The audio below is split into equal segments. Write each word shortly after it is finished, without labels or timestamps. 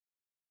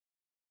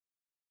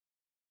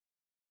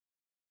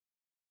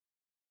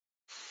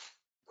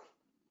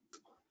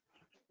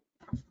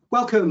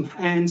Welcome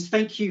and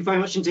thank you very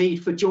much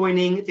indeed for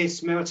joining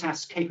this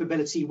Meritas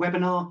Capability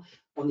webinar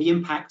on the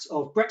impact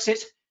of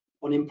Brexit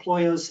on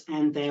employers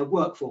and their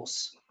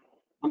workforce.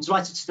 I'm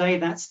delighted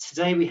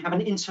today we have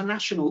an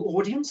international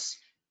audience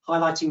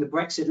highlighting the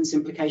Brexit and its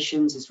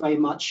implications is very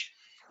much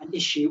an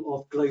issue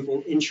of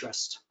global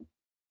interest.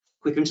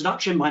 Quick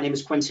introduction, my name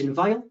is Quentin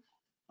Vale.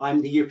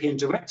 I'm the European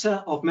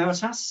Director of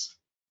Meritas.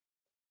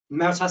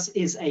 Meritas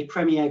is a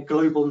premier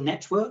global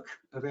network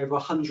of over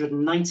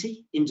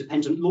 190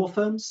 independent law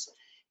firms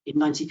in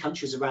 90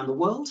 countries around the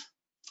world.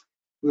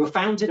 We were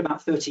founded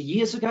about 30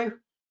 years ago,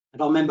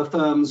 and our member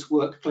firms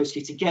work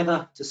closely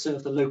together to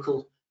serve the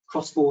local,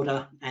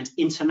 cross-border and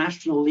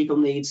international legal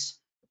needs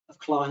of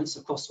clients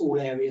across all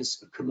areas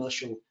of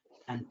commercial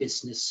and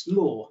business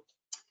law.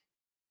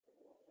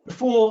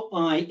 Before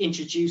I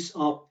introduce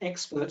our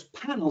expert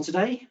panel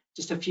today,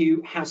 just a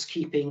few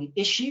housekeeping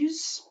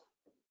issues.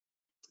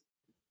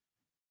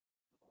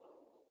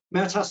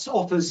 Meritas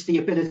offers the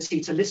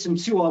ability to listen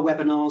to our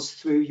webinars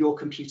through your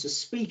computer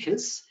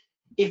speakers.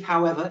 If,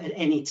 however, at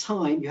any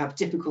time you have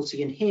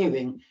difficulty in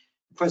hearing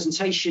the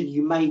presentation,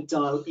 you may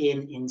dial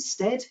in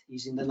instead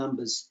using the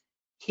numbers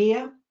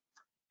here.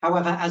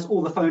 However, as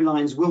all the phone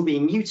lines will be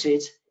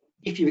muted,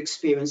 if you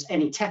experience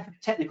any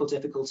technical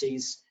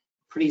difficulties,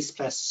 please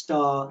press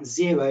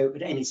 *0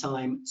 at any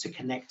time to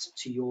connect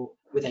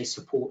with a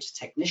support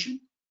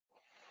technician.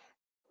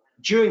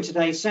 During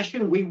today's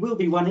session, we will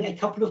be running a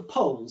couple of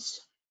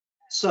polls.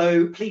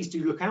 So please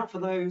do look out for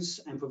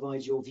those and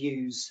provide your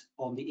views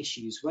on the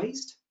issues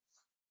raised.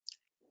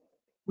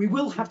 We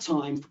will have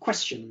time for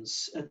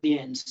questions at the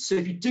end. So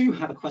if you do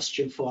have a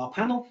question for our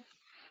panel,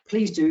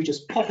 please do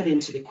just pop it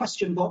into the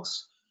question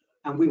box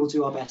and we will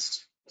do our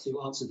best to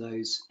answer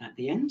those at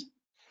the end.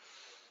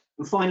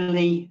 And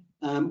finally,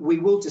 we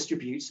will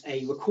distribute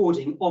a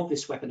recording of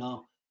this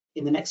webinar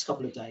in the next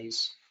couple of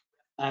days.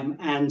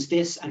 And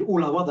this and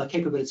all our other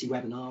capability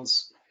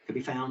webinars can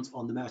be found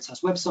on the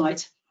Meritas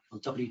website on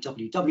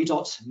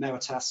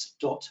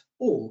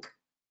www.meritas.org.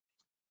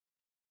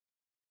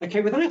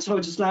 Okay, with that, I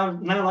would just now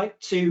like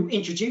to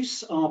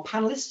introduce our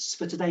panelists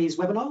for today's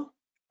webinar.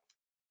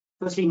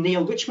 Firstly,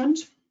 Neil Richmond.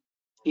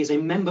 He is a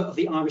member of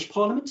the Irish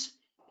Parliament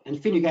and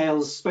Fine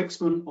Gael's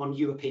spokesman on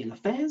European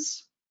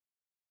affairs.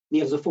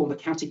 Neil is a former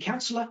county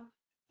councillor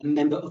and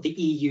member of the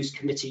EU's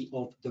Committee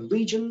of the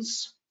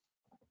Regions.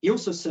 He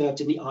also served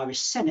in the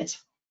Irish Senate,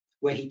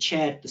 where he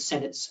chaired the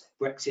Senate's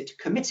Brexit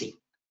Committee.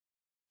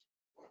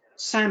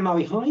 Sam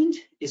Murray-Hind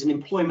is an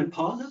employment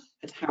partner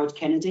at Howard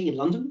Kennedy in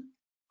London,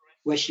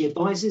 where she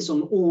advises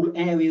on all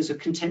areas of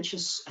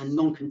contentious and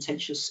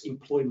non-contentious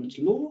employment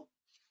law,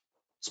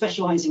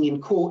 specialising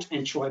in court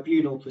and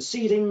tribunal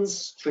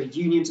proceedings, trade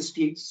union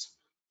disputes,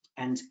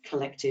 and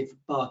collective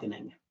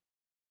bargaining.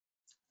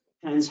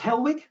 Hans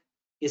Hellwig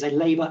is a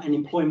labour and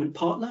employment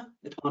partner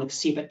at Arndt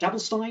Siebert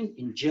Dabelstein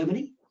in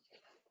Germany.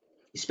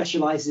 He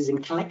specialises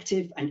in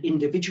collective and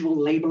individual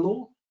labour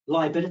law,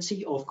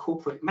 liability of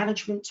corporate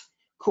management,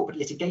 corporate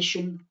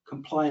litigation,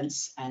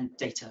 compliance, and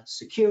data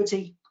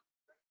security.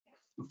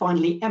 And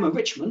finally, Emma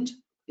Richmond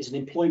is an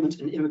employment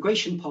and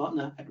immigration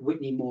partner at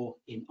Whitney Moore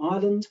in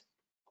Ireland.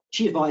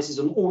 She advises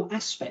on all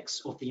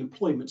aspects of the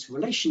employment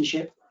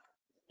relationship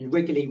and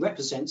regularly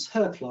represents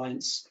her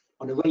clients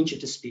on a range of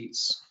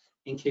disputes,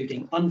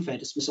 including unfair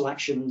dismissal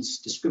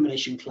actions,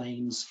 discrimination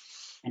claims,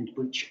 and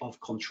breach of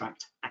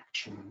contract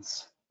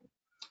actions.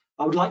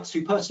 I would like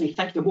to personally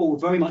thank them all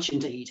very much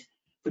indeed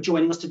for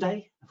joining us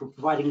today and for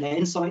providing their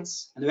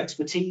insights and their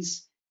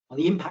expertise on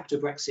the impact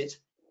of Brexit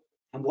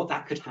and what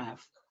that could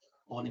have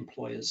on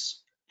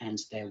employers and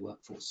their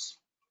workforce.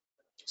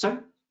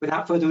 So,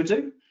 without further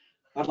ado,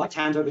 I'd like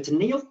to hand over to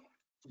Neil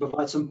to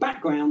provide some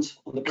background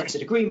on the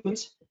Brexit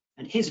agreement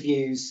and his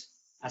views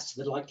as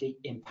to the likely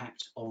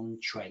impact on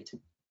trade.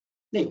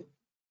 Neil.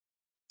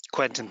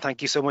 Quentin,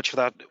 thank you so much for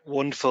that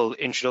wonderful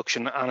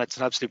introduction, and it's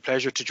an absolute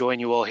pleasure to join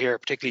you all here,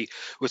 particularly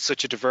with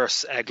such a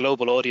diverse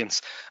global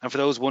audience. And for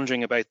those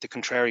wondering about the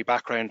contrary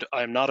background,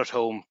 I'm not at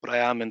home, but I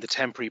am in the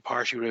temporary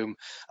party room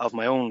of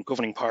my own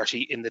governing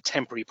party in the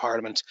temporary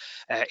parliament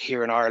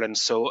here in Ireland.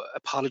 So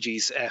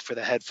apologies for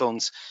the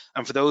headphones.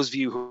 And for those of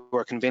you who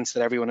are convinced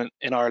that everyone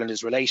in Ireland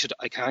is related,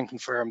 I can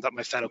confirm that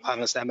my fellow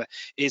panelist Emma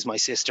is my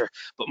sister,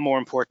 but more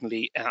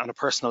importantly, on a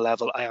personal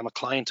level, I am a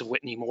client of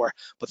Whitney Moore,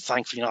 but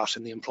thankfully not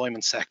in the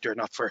employment sector,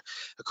 not for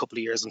a couple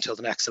of years until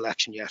the next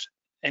election yet.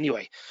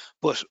 Anyway,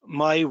 but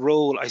my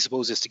role, I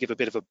suppose, is to give a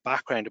bit of a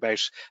background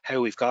about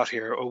how we've got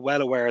here. We're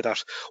well aware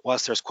that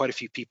whilst there's quite a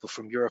few people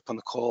from Europe on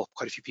the call,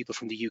 quite a few people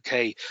from the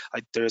UK,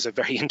 there's a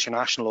very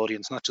international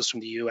audience, not just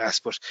from the US,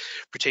 but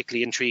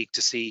particularly intrigued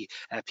to see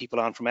people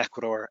on from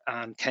Ecuador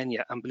and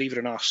Kenya. And believe it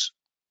or not,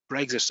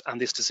 Brexit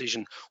and this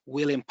decision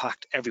will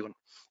impact everyone.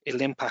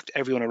 It'll impact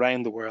everyone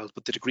around the world,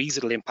 but the degrees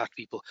it'll impact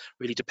people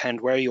really depend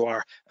where you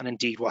are and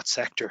indeed what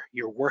sector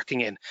you're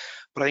working in.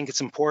 But I think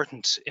it's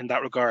important in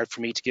that regard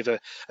for me to give a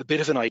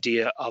bit of an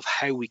idea of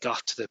how we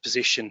got to the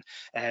position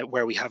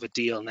where we have a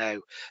deal now,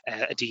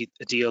 a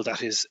deal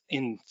that is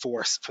in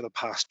force for the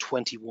past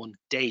 21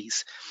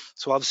 days.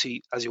 So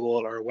obviously, as you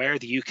all are aware,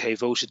 the UK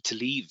voted to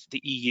leave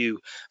the EU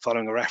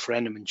following a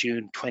referendum in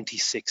June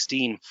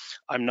 2016.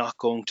 I'm not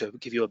going to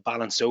give you a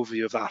balanced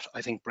overview of that.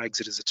 I think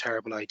Brexit is a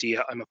terrible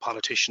idea. I'm a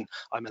politician.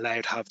 I'm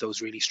allowed to have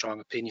those really strong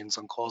opinions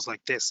on calls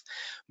like this.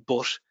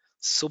 But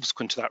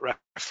subsequent to that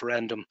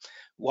referendum,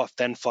 what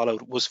then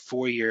followed was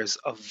 4 years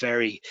of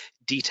very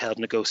detailed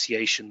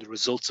negotiation, the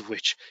results of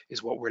which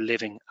is what we're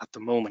living at the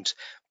moment.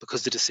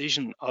 Because the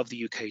decision of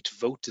the UK to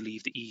vote to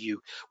leave the EU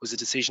was a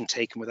decision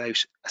taken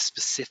without a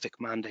specific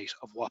mandate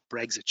of what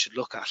Brexit should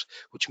look at,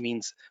 which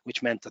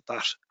meant that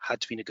that had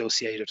to be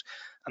negotiated.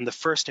 And the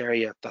first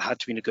area that had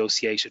to be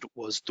negotiated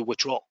was the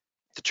withdrawal,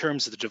 the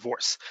terms of the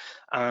divorce,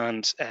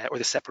 and or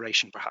the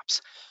separation perhaps.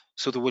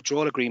 So the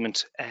withdrawal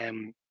agreement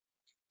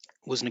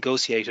was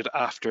negotiated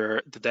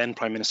after the then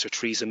Prime Minister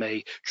Theresa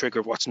May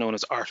triggered what's known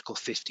as Article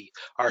 50.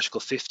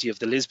 Article 50 of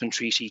the Lisbon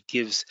Treaty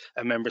gives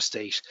a member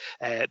state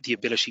the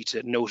ability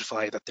to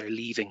notify that they're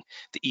leaving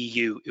the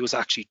EU. It was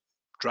actually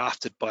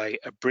drafted by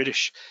a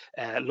British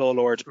law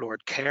lord,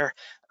 Lord Kerr,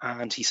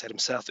 and he said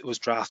himself it was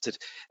drafted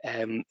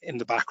in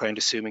the background,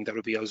 assuming that it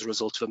would be as a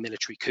result of a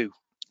military coup.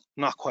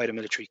 Not quite a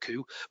military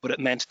coup, but it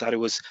meant that it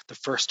was the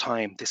first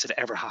time this had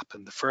ever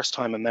happened, the first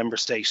time a member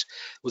state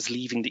was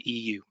leaving the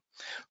EU.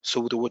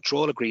 So the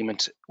withdrawal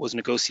agreement was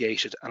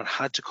negotiated and it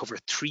had to cover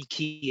 3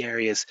 key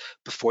areas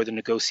before the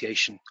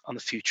negotiation on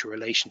the future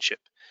relationship.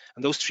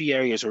 And those 3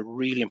 areas are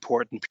really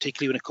important,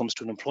 particularly when it comes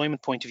to an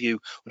employment point of view,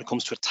 when it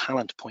comes to a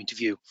talent point of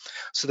view.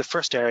 So the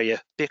first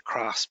area, bit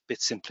crass, bit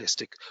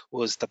simplistic,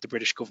 was that the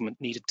British government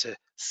needed to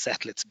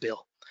settle its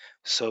bill.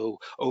 So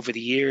over the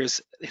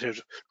years, it had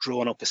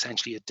drawn up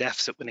essentially a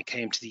deficit when it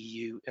came to the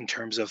EU in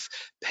terms of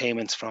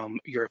payments from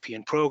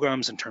European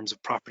programs, in terms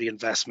of property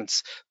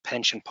investments,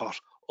 pension pot,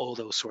 all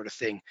those sort of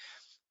thing.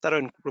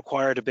 That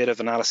required a bit of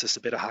analysis,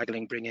 a bit of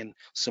haggling, bring in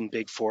some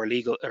big 4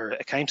 legal or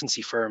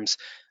accountancy firms,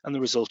 and the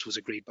result was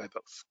agreed by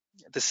both.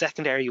 The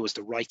second area was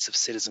the rights of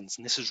citizens,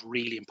 and this is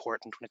really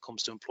important when it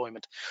comes to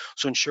employment.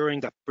 So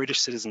ensuring that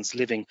British citizens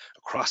living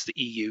across the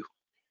EU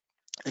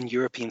and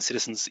European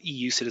citizens,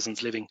 EU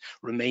citizens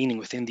remaining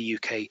within the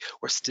UK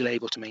were still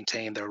able to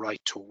maintain their right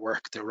to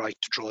work, their right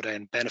to draw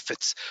down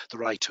benefits, the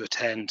right to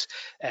attend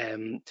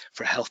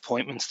for health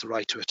appointments, the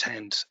right to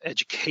attend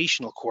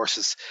educational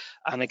courses.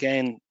 And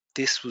again,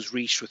 this was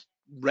reached with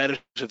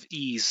relative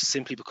ease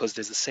simply because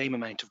there's the same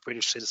amount of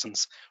British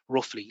citizens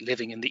roughly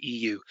living in the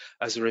EU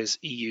as there is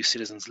EU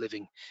citizens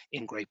living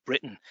in Great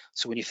Britain.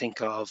 So when you think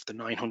of the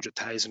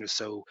 900,000 or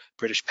so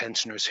British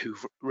pensioners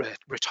who've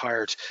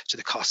retired to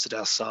the Costa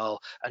del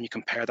Sol, and you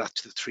compare that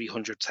to the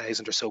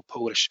 300,000 or so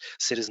Polish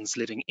citizens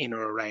living in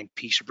or around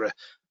Peterborough,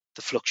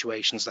 the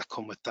fluctuations that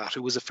come with that,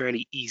 it was a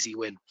fairly easy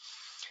win.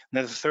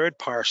 Now, the third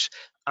part,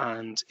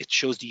 and it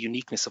shows the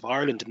uniqueness of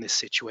Ireland in this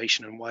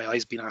situation and why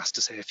I've been asked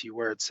to say a few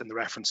words in the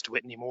reference to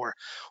Whitney Moore,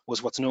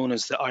 was what's known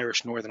as the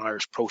Northern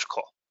Irish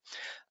Protocol.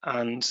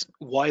 And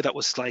why that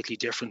was slightly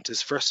different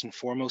is, first and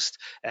foremost,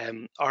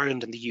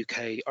 Ireland and the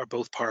UK are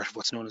both part of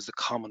what's known as the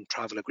Common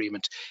Travel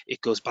Agreement. It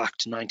goes back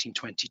to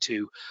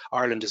 1922.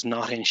 Ireland is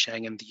not in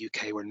Schengen. The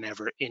UK were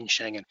never in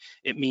Schengen.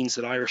 It means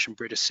that Irish and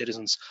British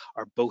citizens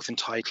are both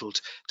entitled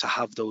to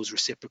have those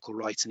reciprocal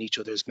rights in each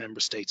other's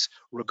member states,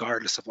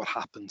 regardless of what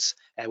happens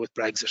with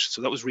Brexit.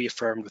 So that was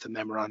reaffirmed with a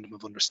Memorandum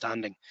of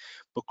Understanding.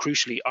 But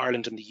crucially,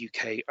 Ireland and the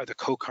UK are the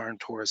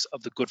co-guarantors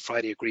of the Good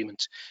Friday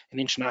Agreement, an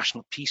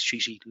international peace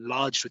treaty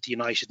lodged with the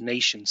United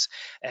Nations,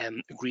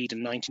 agreed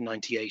in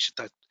 1998,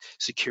 that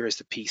secures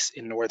the peace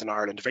in Northern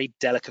Ireland, a very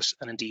delicate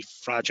and indeed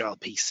fragile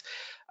peace.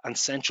 And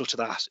central to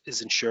that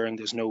is ensuring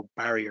there's no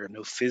barrier,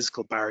 no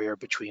physical barrier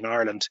between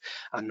Ireland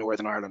and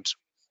Northern Ireland.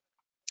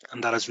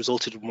 And that has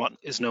resulted in what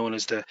is known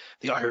as the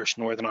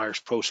Northern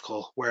Irish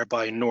Protocol,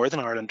 whereby Northern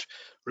Ireland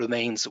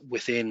remains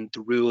within the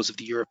rules of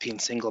the European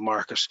single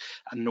market,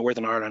 and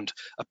Northern Ireland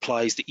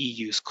applies the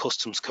EU's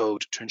customs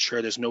code to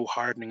ensure there's no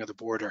hardening of the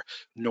border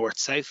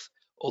north-south,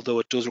 although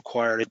it does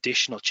require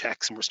additional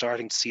checks, and we're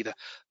starting to see the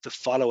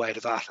fallout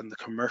of that and the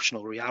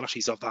commercial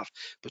realities of that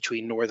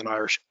between Northern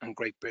Irish and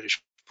Great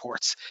British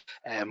ports.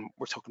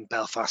 We're talking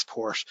Belfast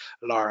Port,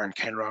 Larne,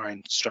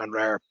 Kenrine,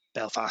 Stranraer,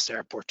 Belfast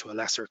Airport to a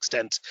lesser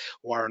extent,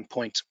 Warren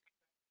Point.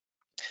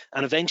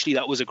 And eventually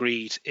that was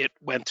agreed. It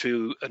went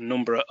through a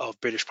number of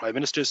British Prime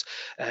Ministers,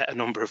 a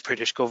number of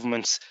British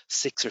governments,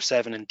 6 or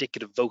 7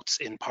 indicative votes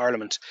in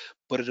Parliament,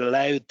 but it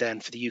allowed then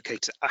for the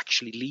UK to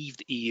actually leave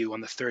the EU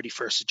on the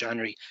 31st of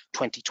January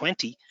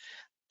 2020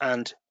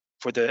 and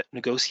for the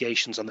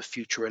negotiations on the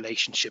future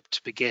relationship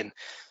to begin.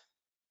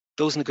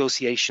 Those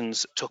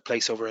negotiations took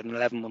place over an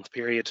 11-month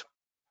period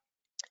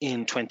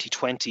in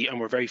 2020 and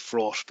were very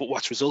fraught, but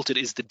what's resulted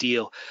is the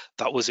deal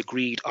that was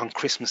agreed on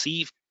Christmas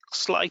Eve,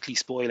 slightly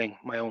spoiling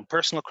my own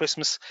personal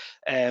Christmas,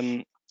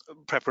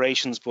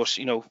 preparations, but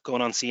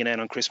going on CNN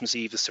on Christmas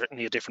Eve is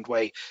certainly a different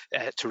way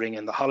to ring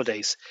in the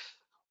holidays.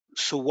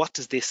 So what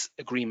does this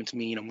agreement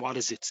mean, and what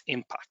is its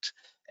impact?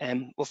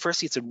 Well,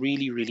 firstly, it's a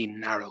really, really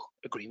narrow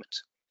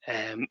agreement.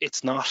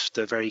 It's not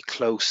the very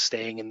close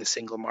staying in the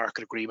single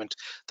market agreement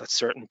that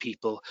certain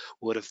people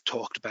would have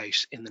talked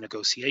about in the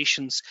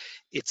negotiations.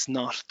 It's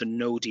not the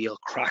no deal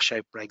crash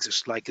out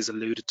Brexit like is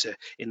alluded to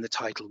in the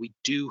title. We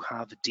do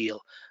have a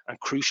deal, and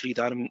crucially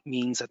that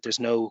means that there's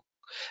no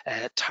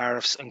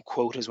tariffs and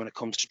quotas when it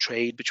comes to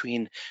trade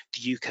between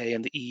the UK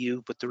and the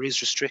EU, but there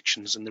is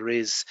restrictions and there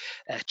is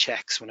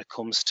checks when it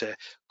comes to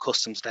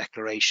customs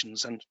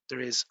declarations, and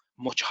there is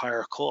much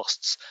higher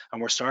costs.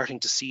 And we're starting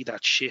to see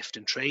that shift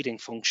in trading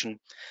function,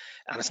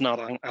 and it's not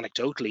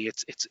anecdotally,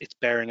 it's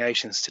bearing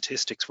out in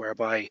statistics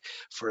whereby,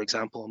 for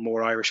example,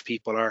 more Irish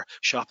people are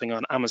shopping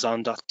on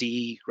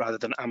amazon.de rather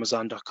than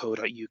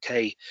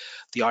amazon.co.uk.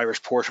 The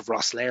Irish port of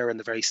Rosslare in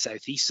the very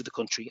southeast of the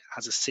country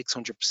has a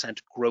 600%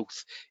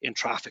 growth in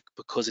traffic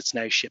because it's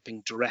now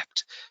shipping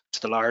direct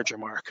to the larger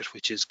market,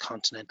 which is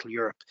continental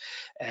Europe.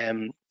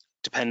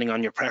 Depending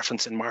on your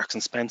preference in Marks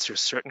and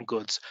Spencer's, certain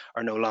goods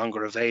are no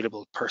longer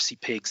available. Percy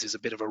Pigs is a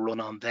bit of a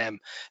run on them.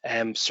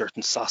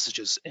 Certain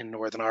sausages in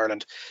Northern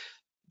Ireland,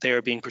 they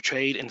are being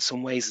portrayed in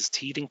some ways as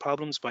teething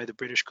problems by the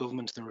British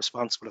government and the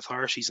responsible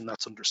authorities, and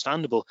that's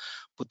understandable,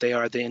 but they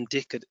are the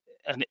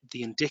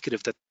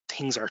indicative that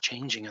things are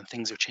changing, and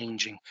things are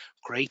changing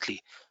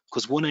greatly.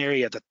 Because one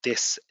area that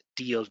this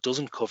deal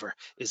doesn't cover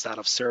is that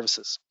of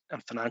services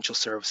and financial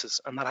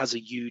services, and that has a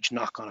huge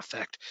knock-on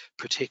effect,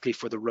 particularly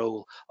for the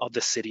role of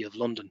the City of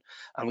London.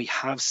 And we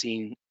have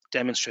seen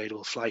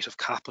demonstrable flight of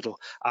capital,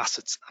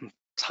 assets and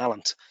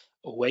talent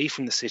away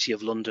from the City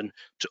of London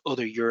to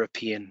other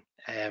European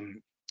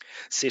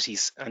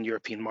cities and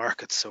European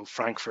markets. So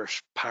Frankfurt,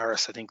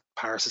 Paris, I think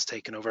Paris has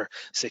taken over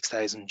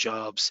 6,000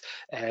 jobs,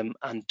 and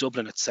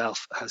Dublin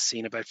itself has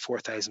seen about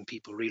 4,000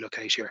 people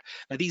relocate here.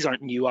 Now, these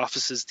aren't new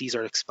offices, these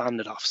are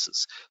expanded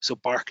offices. So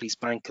Barclays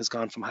Bank has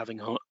gone from having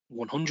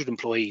 100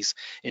 employees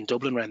in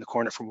Dublin, around the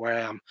corner from where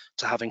I am,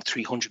 to having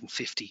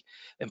 350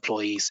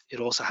 employees. It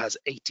also has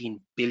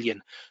 18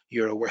 billion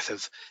euro worth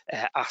of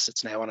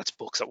assets now on its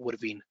books that would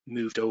have been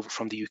moved over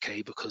from the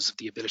UK because of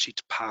the ability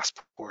to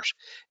passport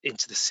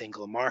into the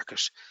single market.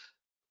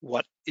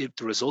 The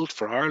result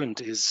for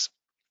Ireland is,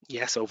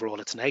 yes, overall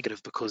it's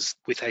negative because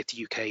without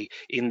the UK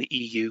in the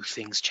EU,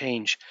 things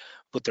change.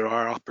 But there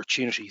are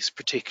opportunities,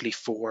 particularly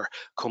for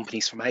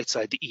companies from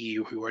outside the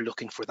EU who are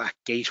looking for that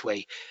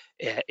gateway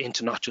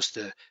into not just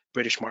the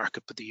British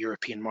market, but the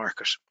European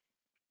market.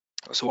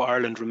 So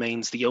Ireland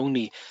remains the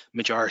only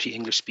majority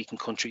English-speaking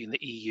country in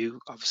the EU.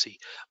 Obviously,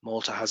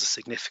 Malta has a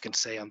significant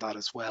say on that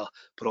as well,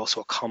 but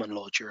also a common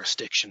law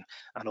jurisdiction,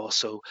 and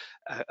also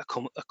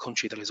a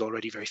country that is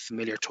already very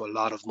familiar to a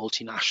lot of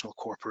multinational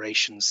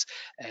corporations.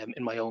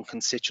 In my own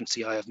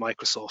constituency, I have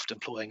Microsoft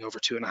employing over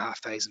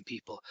 2,500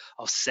 people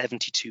of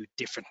 72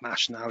 different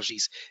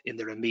nationalities in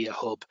their EMEA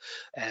hub.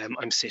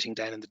 I'm sitting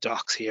down in the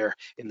docks here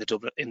in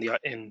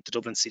the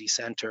Dublin city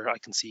centre. I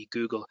can see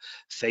Google,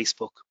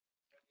 Facebook,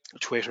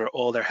 Twitter,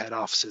 all their head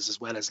offices,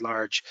 as well as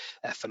large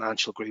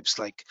financial groups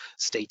like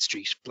State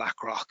Street,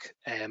 BlackRock,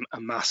 a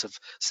massive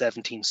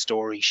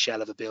 17-story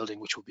shell of a building,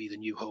 which will be the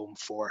new home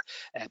for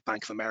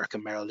Bank of America,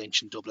 Merrill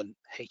Lynch in Dublin.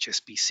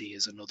 HSBC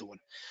is another one.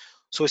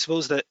 So I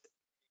suppose that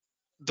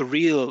the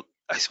real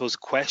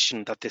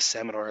question that this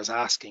seminar is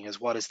asking is,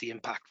 what is the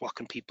impact? What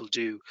can people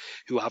do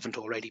who haven't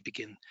already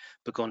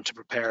begun to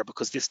prepare?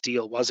 Because this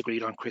deal was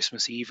agreed on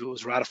Christmas Eve. It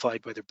was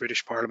ratified by the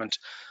British Parliament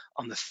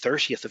on the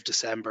 30th of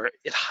December.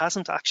 It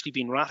hasn't actually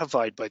been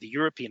ratified by the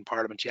European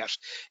Parliament yet.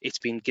 It's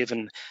been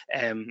given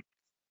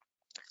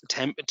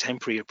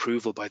temporary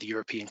approval by the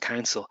European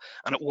Council,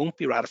 and it won't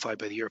be ratified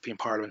by the European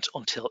Parliament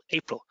until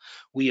April.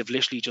 We have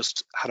literally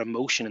just had a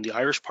motion in the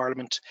Irish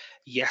Parliament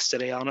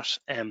yesterday on it,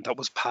 and that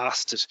was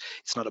passed.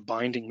 It's not a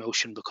binding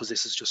motion because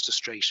this is just a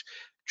straight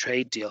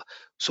trade deal.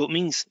 So it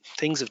means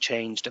things have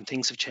changed, and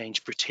things have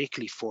changed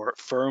particularly for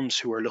firms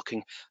who are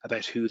looking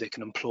about who they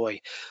can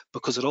employ,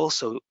 because it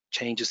also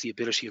changes the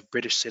ability of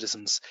British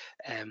citizens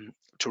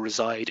to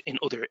reside in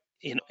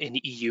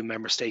EU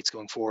member states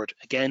going forward.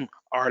 Again,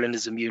 Ireland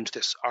is immune to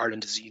this.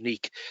 Ireland is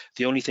unique.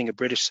 The only thing a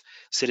British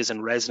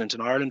citizen resident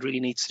in Ireland really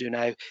needs to do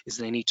now is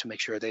they need to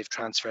make sure they've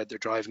transferred their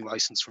driving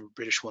licence from a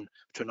British one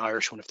to an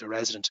Irish one if they're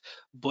resident.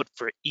 But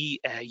for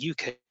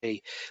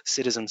UK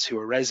citizens who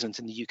are resident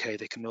in the UK,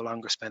 they can no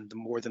longer spend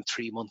more than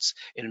 3 months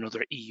in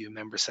another EU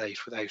member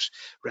state without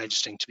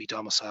registering to be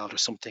domiciled or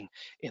something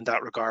in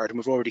that regard. And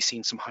we've already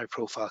seen some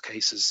high-profile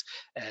cases,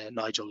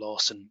 Nigel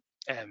Lawson,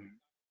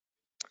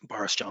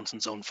 Boris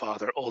Johnson's own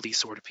father, all these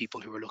sort of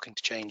people who are looking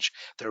to change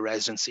their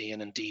residency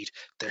and indeed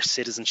their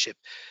citizenship.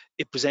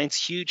 It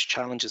presents huge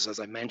challenges, as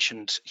I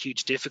mentioned,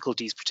 huge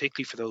difficulties,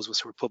 particularly for those of us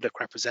who are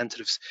public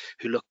representatives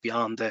who look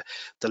beyond the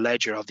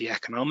ledger of the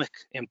economic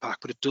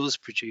impact, but it does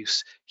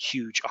produce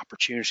huge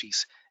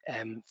opportunities.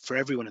 for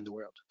everyone in the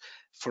world.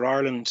 For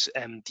Ireland,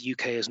 the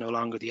UK is no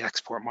longer the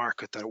export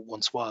market that it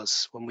once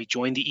was. When we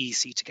joined the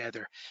EEC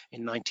together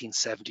in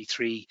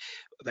 1973,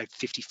 about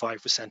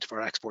 55% of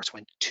our exports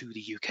went to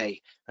the UK.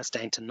 That's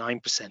down to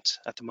 9%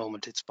 at the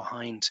moment. It's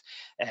behind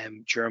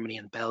Germany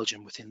and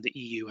Belgium within the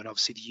EU, and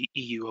obviously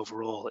the EU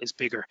overall is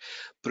bigger.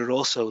 But it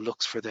also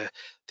looks for the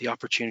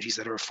opportunities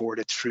that are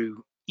afforded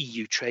through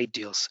EU trade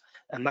deals.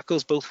 And that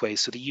goes both ways.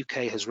 So the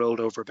UK has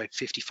rolled over about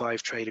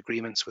 55 trade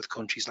agreements with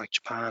countries like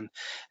Japan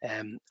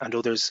and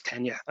others,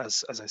 Kenya,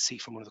 as I see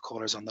from one of the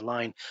callers on the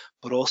line,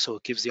 but also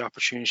it gives the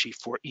opportunity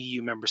for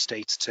EU member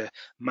states to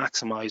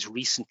maximise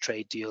recent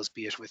trade deals,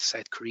 be it with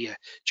South Korea,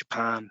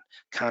 Japan,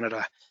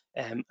 Canada,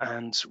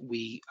 and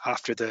we,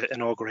 after the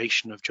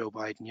inauguration of Joe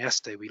Biden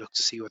yesterday, we look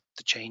to see what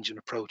the change in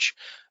approach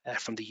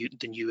from the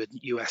new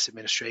US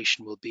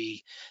administration will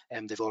be.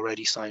 They've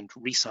already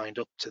re-signed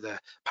up to the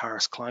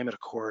Paris Climate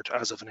Accord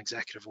as of an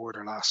executive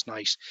order last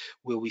night.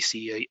 Will we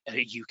see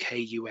a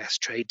UK-US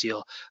trade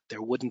deal?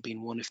 There wouldn't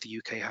been one if the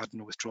UK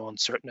hadn't withdrawn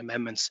certain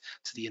amendments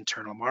to the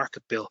internal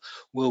market bill.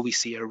 Will we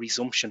see a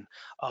resumption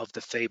of the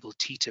fabled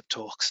TTIP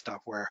talks that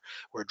were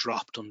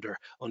dropped under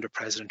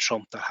President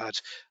Trump, that had,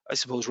 I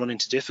suppose, run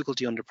into difficulty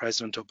under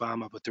President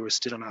Obama, but there was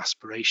still an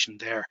aspiration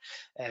there.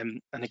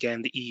 And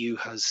again, the EU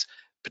has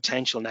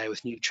potential now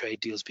with new trade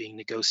deals being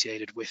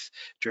negotiated with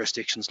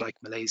jurisdictions like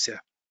Malaysia,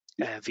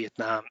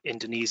 Vietnam,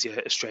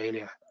 Indonesia,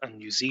 Australia and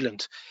New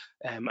Zealand,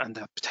 and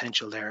that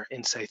potential there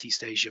in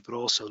Southeast Asia, but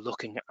also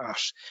looking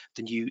at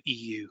the new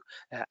EU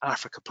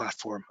Africa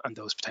platform and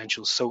those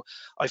potentials. So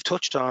I've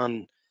touched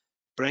on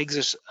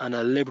Brexit and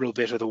a liberal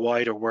bit of the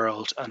wider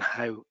world and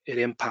how it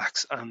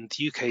impacts, and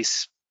the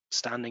UK's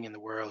standing in the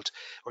world,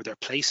 or their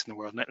place in the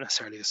world, not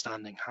necessarily the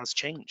standing, has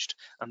changed,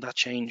 and that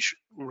change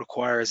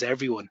requires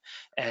everyone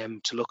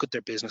to look at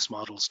their business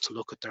models, to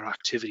look at their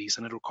activities,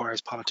 and it requires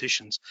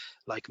politicians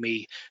like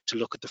me to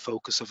look at the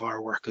focus of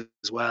our work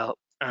as well.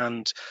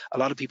 And a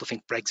lot of people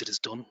think Brexit is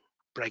done,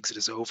 Brexit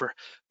is over,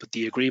 but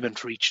the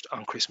agreement reached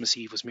on Christmas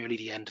Eve was merely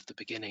the end of the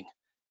beginning.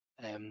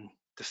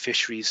 The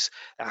fisheries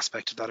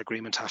aspect of that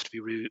agreement have to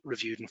be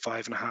reviewed in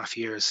 5.5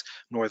 years.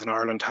 Northern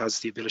Ireland has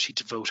the ability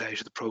to vote out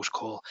of the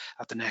protocol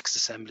at the next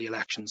Assembly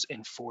elections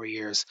in 4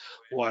 years.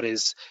 What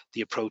is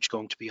the approach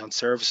going to be on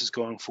services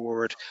going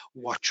forward?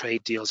 What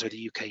trade deals are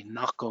the UK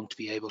not going to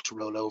be able to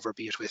roll over,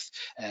 be it with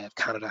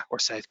Canada or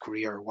South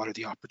Korea, or what are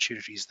the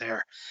opportunities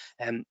there?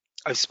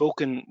 I've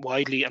spoken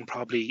widely and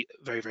probably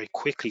very, very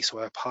quickly, so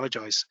I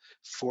apologise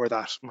for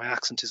that. My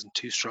accent isn't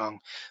too strong,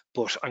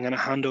 but I'm going to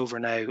hand over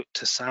now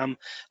to Sam,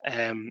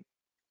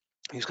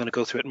 who's going to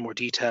go through it in more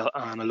detail,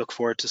 and I look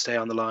forward to stay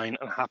on the line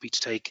and happy to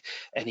take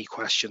any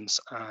questions.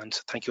 And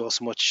thank you all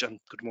so much, and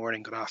good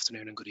morning, good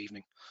afternoon and good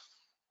evening.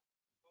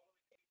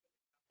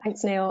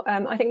 Thanks, Neil.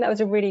 I think that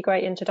was a really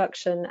great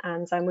introduction,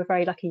 and we're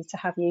very lucky to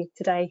have you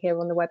today here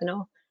on the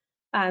webinar.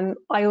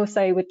 I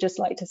also would just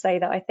like to say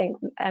that I think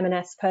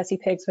M&S Percy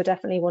Pigs were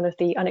definitely one of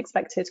the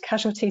unexpected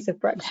casualties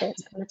of Brexit,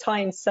 and the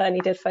Times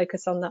certainly did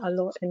focus on that a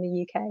lot in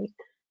the UK.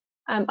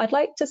 I'd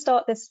like to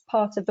start this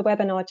part of the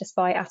webinar just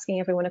by asking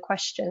everyone a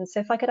question.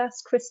 So if I could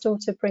ask Crystal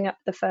to bring up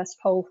the first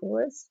poll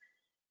for us.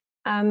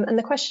 And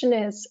the question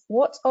is,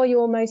 what are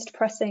your most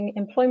pressing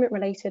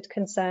employment-related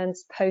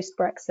concerns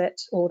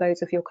post-Brexit, or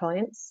those of your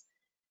clients?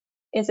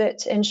 Is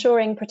it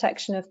ensuring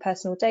protection of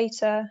personal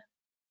data,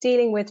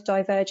 dealing with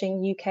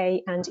diverging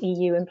UK and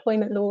EU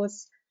employment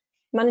laws,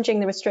 managing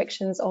the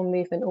restrictions on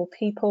movement or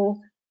people,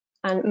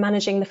 and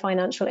managing the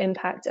financial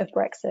impact of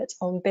Brexit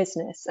on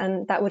business?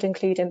 And that would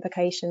include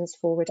implications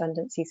for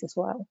redundancies as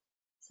well.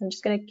 So I'm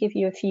just going to give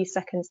you a few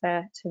seconds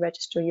there to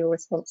register your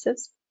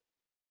responses.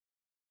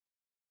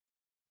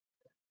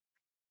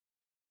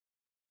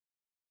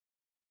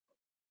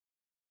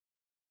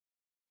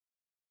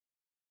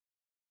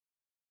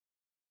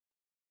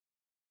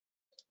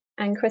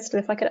 And Crystal,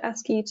 if I could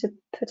ask you to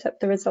put up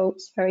the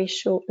results very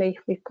shortly,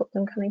 if we've got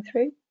them coming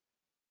through.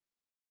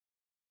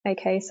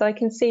 Okay, so I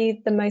can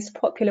see the most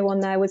popular one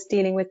there was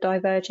dealing with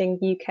diverging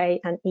UK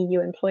and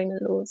EU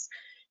employment laws,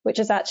 which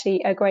is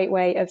actually a great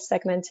way of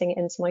segmenting it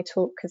into my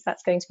talk, because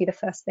that's going to be the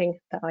first thing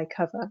that I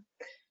cover.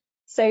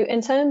 So in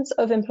terms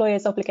of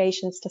employers'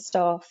 obligations to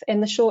staff,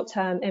 in the short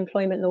term,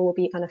 employment law will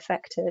be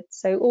unaffected.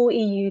 So all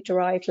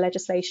EU-derived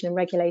legislation and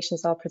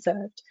regulations are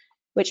preserved,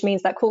 which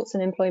means that courts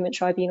and employment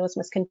tribunals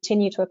must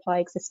continue to apply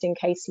existing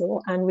case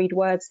law and read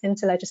words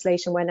into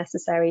legislation where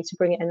necessary to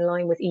bring it in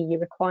line with EU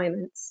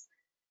requirements.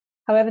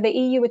 However, the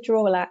EU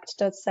Withdrawal Act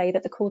does say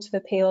that the Court of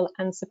Appeal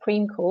and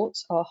Supreme Court,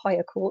 or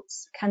higher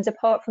courts, can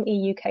depart from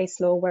EU case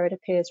law where it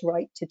appears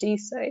right to do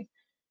so.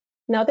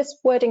 Now, this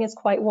wording is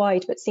quite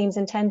wide, but seems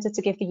intended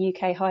to give the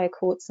UK higher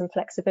courts some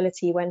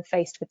flexibility when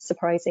faced with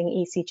surprising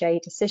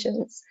ECJ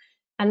decisions.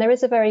 And there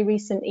is a very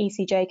recent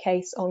ECJ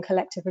case on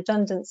collective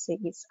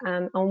redundancies,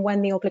 on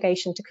when the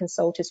obligation to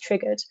consult is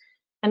triggered.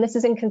 And this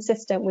is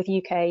inconsistent with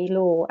UK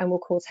law and will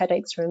cause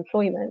headaches for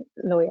employment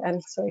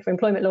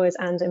lawyers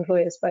and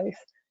employers both.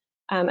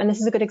 And this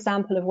is a good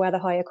example of where the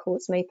higher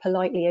courts may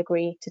politely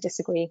agree to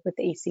disagree with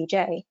the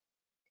ECJ.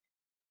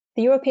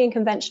 The European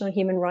Convention on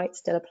Human Rights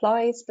still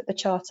applies, but the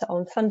Charter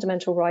on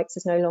Fundamental Rights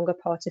is no longer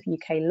part of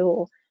UK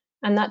law.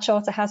 And that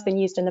charter has been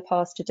used in the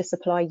past to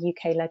disapply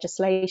UK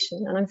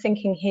legislation. And I'm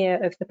thinking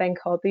here of the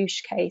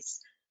Benkar-Bush case,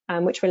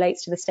 which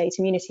relates to the State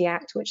Immunity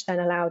Act, which then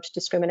allowed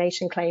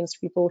discrimination claims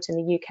to be brought in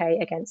the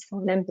UK against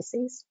foreign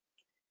embassies.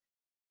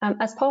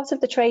 As part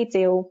of the trade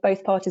deal,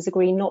 both parties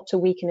agree not to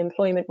weaken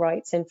employment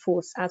rights in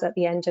force as at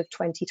the end of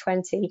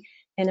 2020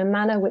 in a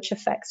manner which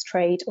affects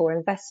trade or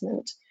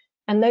investment.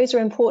 And those are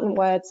important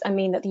words and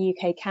mean that the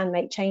UK can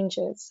make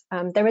changes.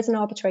 There is an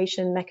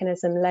arbitration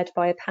mechanism led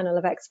by a panel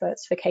of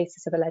experts for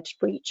cases of alleged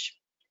breach.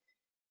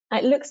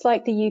 It looks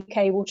like the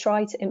UK will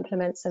try to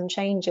implement some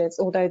changes,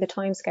 although the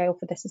timescale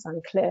for this is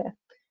unclear.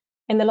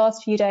 In the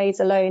last few days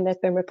alone, there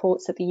have been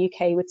reports that the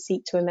UK would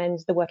seek to amend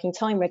the working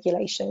time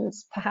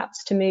regulations,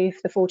 perhaps to move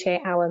the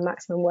 48-hour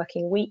maximum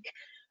working week,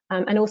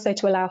 and also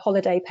to allow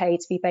holiday pay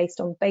to be based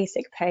on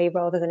basic pay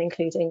rather than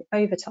including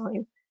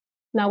overtime.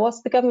 Now,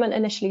 whilst the government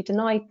initially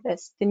denied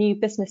this, the new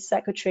Business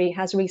Secretary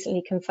has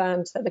recently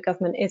confirmed that the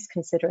government is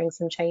considering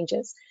some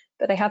changes,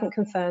 but they haven't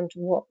confirmed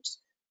what.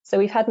 So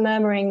we've had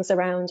murmurings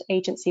around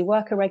agency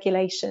worker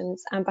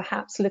regulations and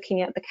perhaps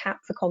looking at the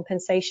cap for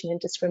compensation in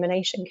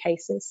discrimination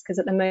cases, because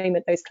at the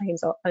moment those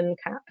claims are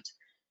uncapped.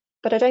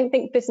 But I don't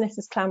think business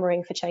is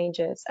clamouring for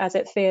changes, as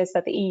it fears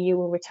that the EU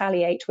will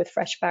retaliate with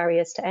fresh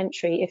barriers to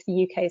entry if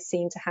the UK is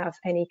seen to have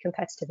any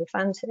competitive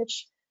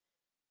advantage.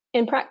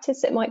 In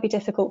practice, it might be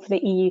difficult for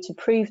the EU to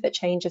prove that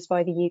changes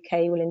by the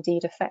UK will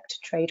indeed affect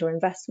trade or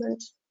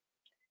investment.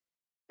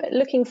 But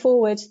looking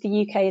forward,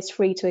 the UK is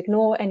free to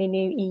ignore any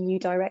new EU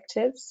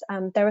directives.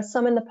 There are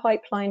some in the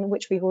pipeline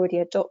which we've already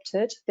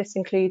adopted. This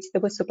includes the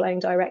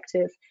whistleblowing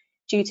directive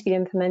due to be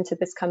implemented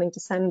this coming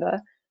December.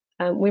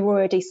 We're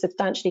already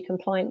substantially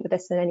compliant with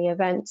this in any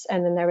event,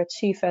 and then there are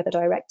 2 further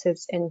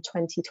directives in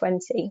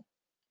 2020.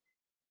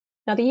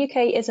 Now, the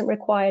UK isn't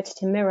required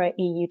to mirror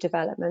EU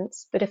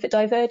developments, but if it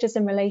diverges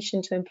in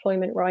relation to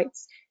employment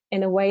rights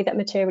in a way that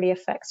materially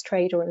affects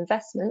trade or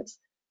investment,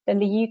 then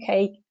the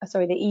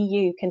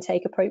EU can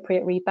take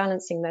appropriate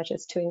rebalancing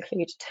measures to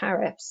include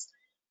tariffs.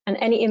 And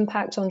any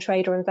impact on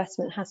trade or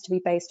investment has to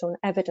be based on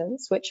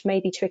evidence, which may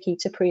be tricky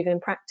to prove in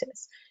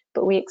practice,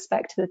 but we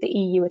expect that the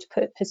EU would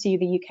pursue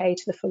the UK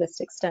to the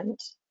fullest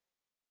extent.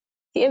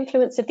 The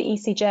influence of the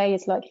ECJ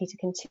is likely to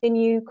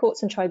continue.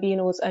 Courts and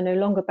tribunals are no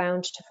longer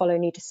bound to follow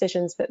new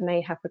decisions, but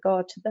may have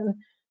regard to them.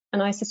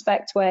 And I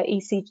suspect where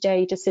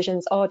ECJ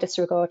decisions are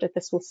disregarded,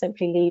 this will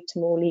simply lead to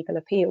more legal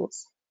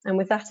appeals. And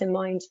with that in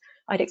mind,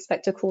 I'd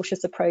expect a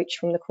cautious approach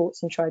from the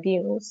courts and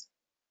tribunals.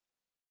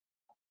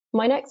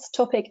 My next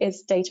topic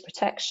is data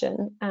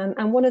protection.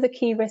 And one of the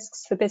key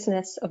risks for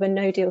business of a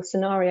no-deal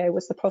scenario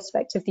was the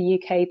prospect of the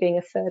UK being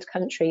a third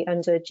country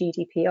under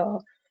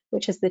GDPR,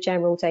 which is the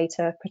General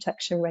Data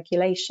Protection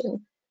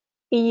Regulation.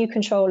 EU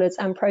controllers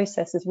and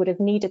processors would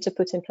have needed to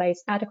put in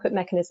place adequate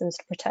mechanisms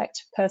to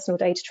protect personal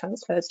data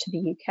transfers to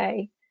the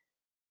UK.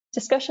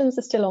 Discussions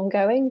are still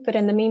ongoing, but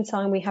in the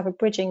meantime, we have a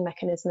bridging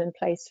mechanism in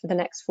place for the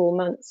next 4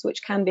 months,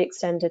 which can be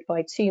extended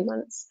by 2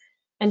 months.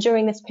 And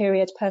during this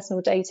period,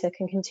 personal data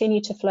can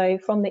continue to flow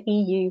from the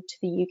EU to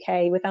the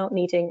UK without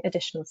needing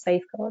additional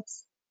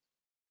safeguards.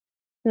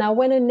 Now,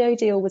 when a no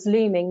deal was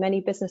looming,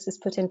 many businesses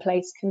put in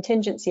place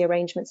contingency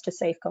arrangements to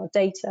safeguard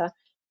data,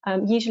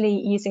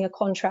 usually using a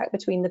contract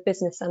between the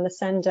business and the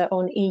sender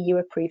on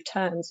EU-approved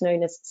terms,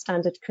 known as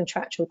standard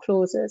contractual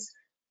clauses.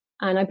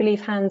 And I believe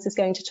Hans is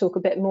going to talk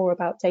a bit more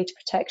about data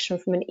protection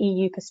from an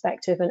EU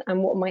perspective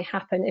and what might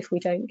happen if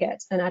we don't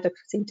get an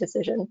adequacy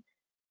decision.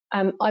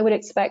 I would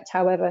expect,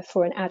 however,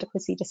 for an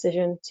adequacy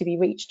decision to be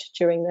reached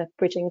during the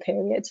bridging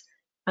period.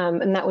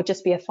 And that would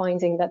just be a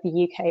finding that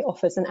the UK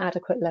offers an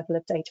adequate level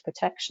of data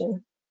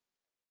protection.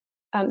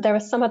 There are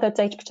some other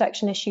data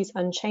protection issues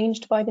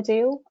unchanged by the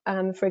deal.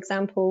 For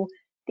example,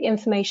 the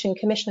Information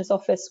Commissioner's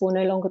Office will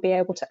no longer be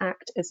able to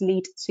act as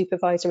lead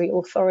supervisory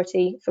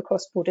authority for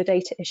cross-border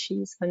data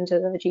issues under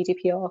the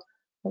GDPR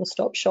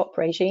one-stop shop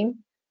regime.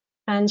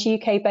 And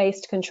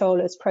UK-based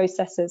controllers,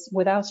 processors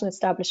without an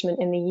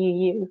establishment in the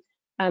EU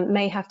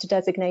may have to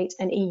designate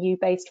an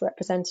EU-based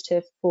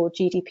representative for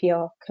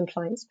GDPR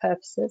compliance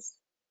purposes.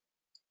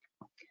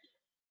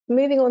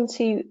 Moving on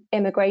to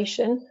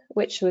immigration,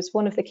 which was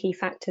one of the key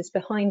factors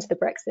behind the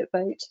Brexit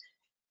vote.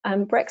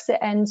 Brexit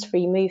ends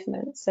free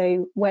movement,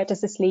 so where does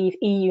this leave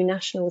EU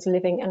nationals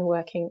living and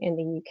working in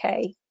the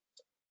UK?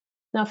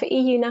 Now, for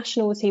EU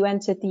nationals who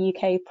entered the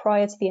UK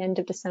prior to the end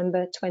of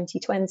December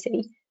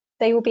 2020,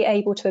 they will be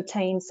able to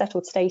obtain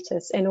settled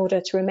status in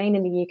order to remain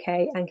in the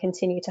UK and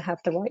continue to have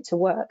the right to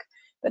work,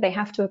 but they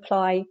have to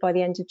apply by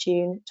the end of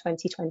June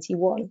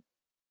 2021.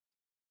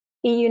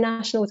 EU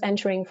nationals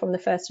entering from the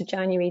 1st of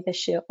January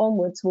this year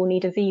onwards will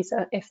need a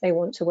visa if they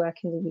want to work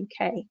in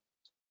the UK.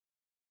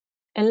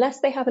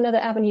 Unless they have another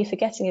avenue for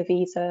getting a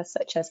visa,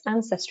 such as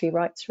ancestry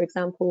rights, for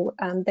example,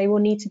 they will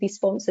need to be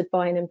sponsored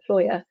by an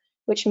employer,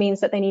 which means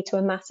that they need to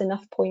amass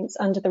enough points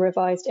under the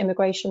revised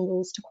immigration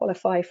rules to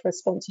qualify for a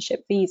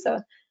sponsorship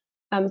visa.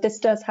 This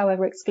does,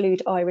 however,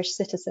 exclude Irish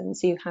citizens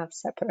who have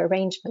separate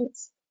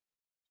arrangements.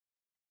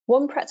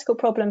 One practical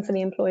problem for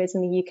the employers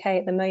in the UK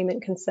at the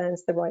moment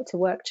concerns the right to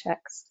work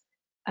checks.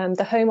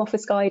 The Home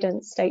Office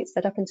guidance states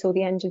that up until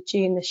the end of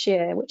June this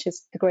year, which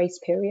is the grace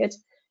period,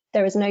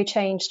 there is no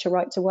change to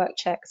right to work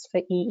checks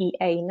for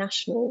EEA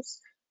nationals.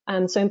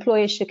 So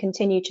employers should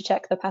continue to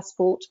check their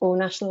passport or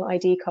national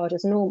ID card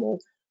as normal,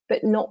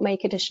 but not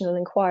make additional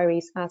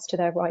inquiries as to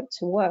their right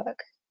to work.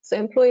 So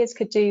employers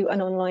could do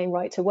an online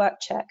right to work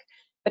check,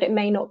 but it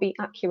may not be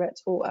accurate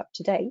or up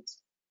to date.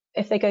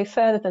 If they go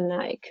further than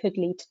that, it could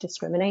lead to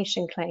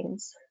discrimination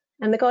claims.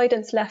 And the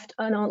guidance left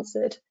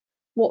unanswered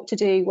what to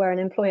do where an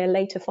employer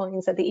later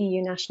finds that the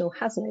EU national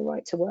has no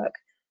right to work.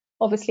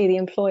 Obviously, the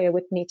employer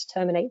would need to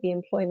terminate the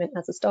employment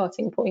as a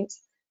starting point.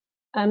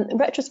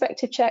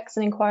 Retrospective checks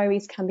and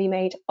inquiries can be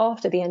made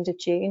after the end of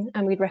June,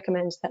 and we'd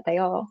recommend that they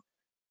are.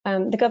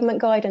 The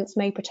government guidance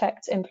may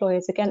protect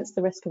employers against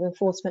the risk of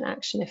enforcement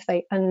action if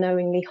they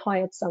unknowingly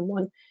hired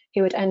someone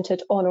who had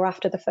entered on or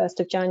after the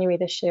 1st of January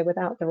this year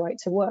without the right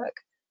to work.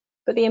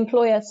 But the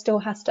employer still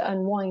has to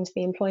unwind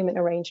the employment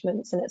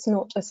arrangements, and it's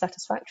not a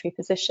satisfactory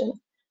position.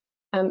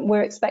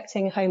 We're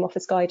expecting Home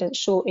Office guidance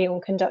shortly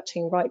on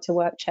conducting right to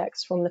work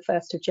checks from the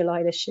 1st of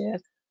July this year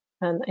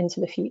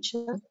into the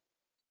future.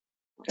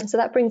 And so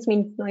that brings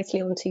me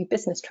nicely on to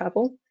business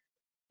travel.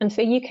 And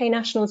for UK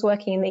nationals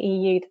working in the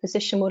EU, the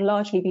position will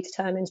largely be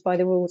determined by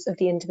the rules of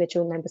the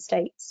individual member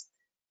states.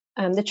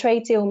 The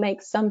trade deal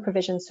makes some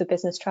provisions for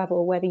business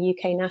travel where the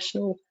UK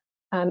national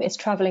is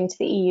travelling to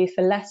the EU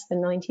for less than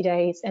 90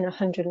 days in a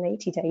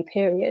 180-day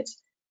period.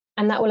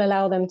 And that will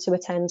allow them to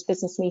attend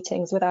business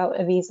meetings without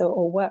a visa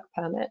or work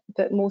permit,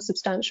 but more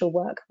substantial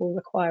work will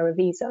require a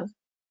visa.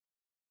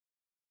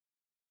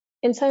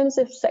 In terms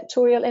of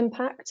sectorial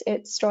impact,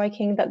 it's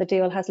striking that the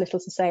deal has little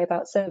to say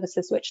about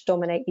services which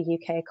dominate the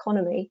UK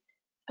economy.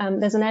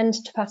 There's an end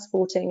to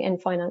passporting in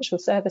financial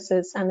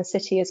services, and the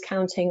City is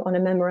counting on a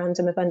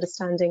memorandum of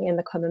understanding in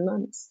the coming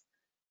months.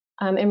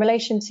 In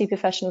relation to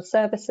professional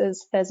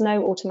services, there's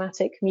no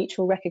automatic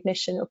mutual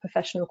recognition of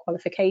professional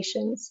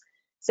qualifications.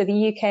 So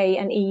the UK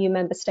and EU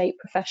member state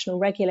professional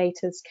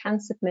regulators can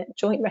submit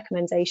joint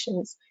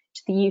recommendations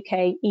to the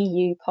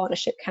UK-EU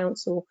Partnership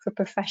Council for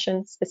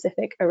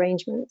profession-specific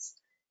arrangements.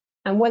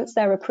 And once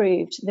they're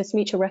approved, this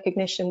mutual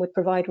recognition would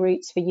provide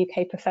routes for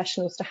UK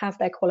professionals to have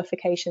their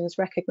qualifications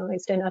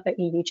recognised in other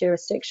EU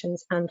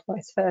jurisdictions and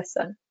vice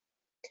versa.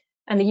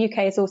 And the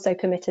UK is also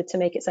permitted to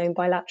make its own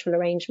bilateral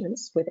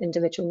arrangements with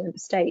individual member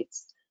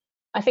states.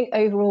 I think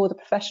overall the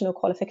professional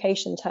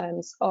qualification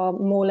terms are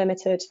more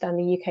limited than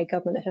the UK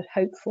government had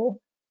hoped for.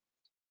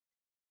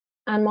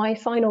 And my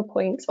final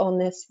point on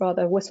this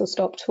rather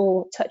whistle-stop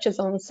tour touches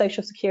on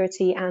social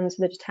security and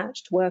the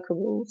detached worker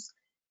rules.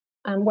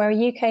 Where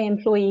a UK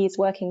employee is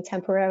working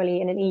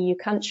temporarily in an EU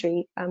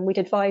country, we'd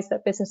advise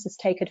that businesses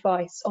take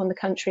advice on the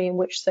country in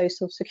which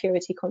social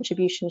security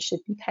contributions should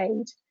be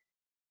paid.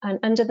 And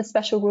under the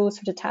special rules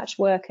for detached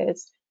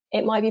workers,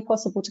 it might be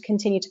possible to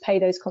continue to pay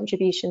those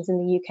contributions in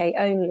the UK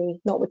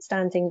only,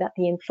 notwithstanding that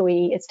the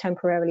employee is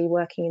temporarily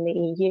working in the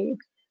EU.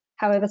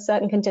 However,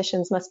 certain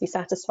conditions must be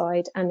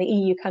satisfied, and the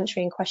EU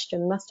country in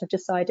question must have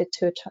decided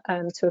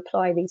to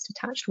apply these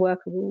detached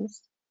worker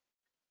rules.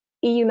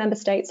 EU member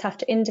states have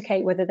to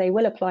indicate whether they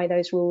will apply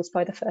those rules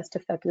by the 1st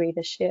of February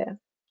this year.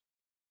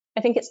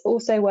 I think it's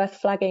also worth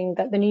flagging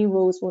that the new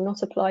rules will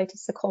not apply to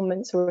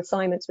secondments or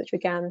assignments which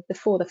began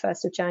before the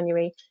 1st of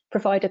January,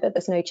 provided that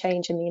there's no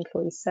change in the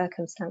employee's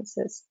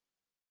circumstances.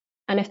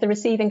 And if the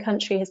receiving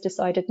country has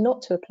decided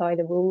not to apply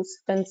the rules,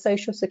 then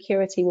social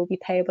security will be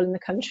payable in the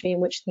country in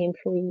which the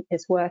employee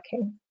is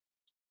working.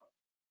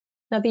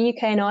 Now, the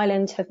UK and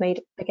Ireland have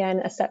made,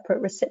 again, a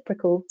separate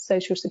reciprocal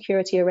social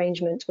security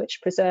arrangement which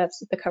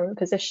preserves the current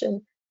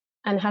position.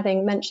 And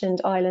having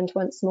mentioned Ireland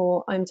once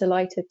more, I'm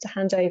delighted to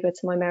hand over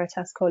to my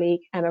Meritas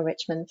colleague, Emma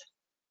Richmond.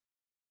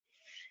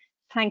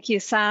 Thank you,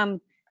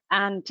 Sam,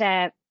 and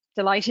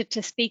delighted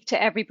to speak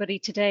to everybody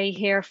today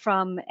here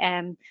from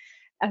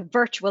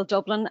virtual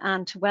Dublin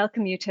and to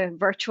welcome you to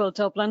virtual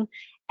Dublin.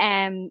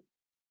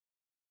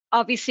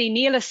 Obviously,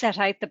 Neil has set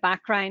out the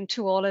background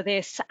to all of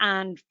this,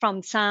 and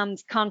from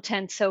Sam's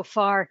content so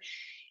far,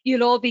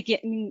 you'll all be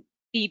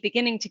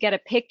beginning to get a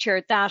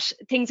picture that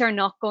things are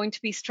not going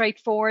to be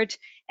straightforward.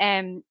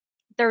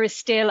 There is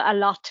still a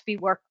lot to be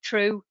worked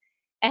through.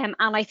 And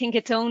I think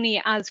it's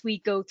only as we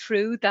go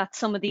through that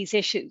some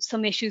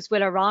issues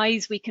will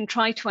arise. We can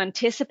try to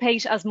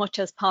anticipate as much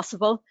as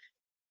possible,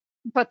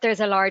 but there's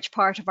a large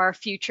part of our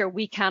future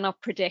we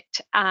cannot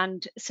predict.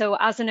 And so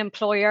as an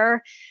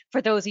employer,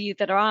 for those of you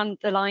that are on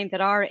the line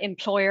that are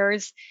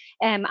employers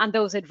and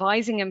those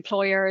advising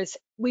employers,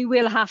 we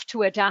will have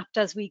to adapt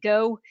as we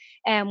go.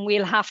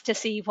 We'll have to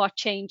see what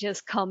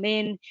changes come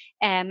in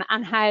and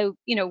how,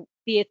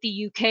 be it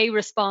the UK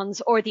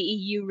responds or the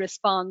EU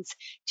responds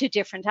to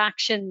different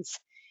actions.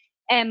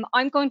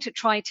 I'm going to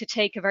try to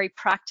take a very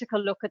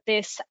practical look at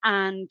this,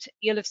 and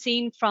you'll have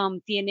seen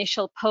from the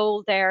initial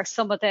poll there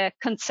some of the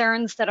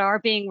concerns that are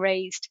being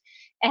raised.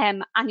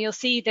 And you'll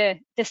see the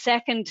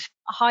second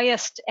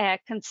highest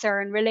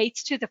concern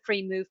relates to the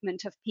free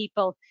movement of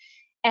people.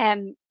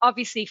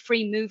 Obviously,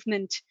 free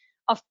movement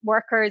of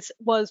workers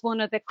was one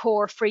of the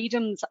core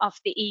freedoms of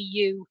the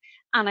EU.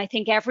 And I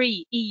think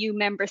every EU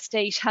member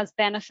state has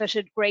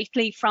benefited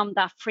greatly from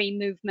that free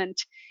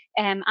movement.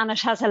 And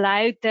it has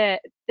allowed the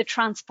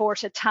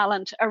transport of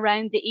talent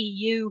around the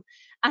EU,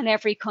 and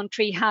every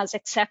country has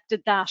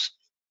accepted that.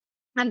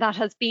 And that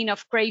has been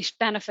of great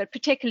benefit,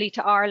 particularly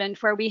to Ireland,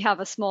 where we have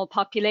a small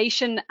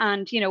population,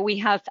 and we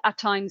have at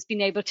times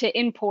been able to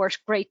import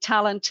great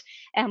talent,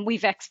 and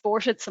we've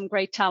exported some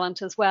great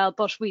talent as well,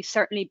 but we've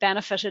certainly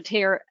benefited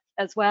here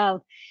as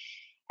well.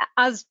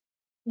 As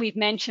we've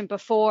mentioned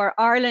before,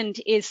 Ireland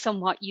is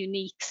somewhat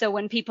unique. So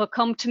when people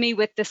come to me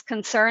with this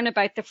concern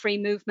about the free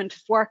movement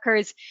of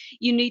workers,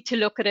 you need to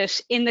look at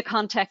it in the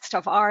context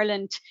of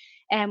Ireland.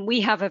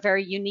 We have a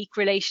very unique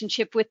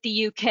relationship with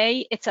the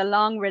UK. It's a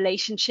long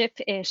relationship.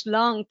 It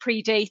long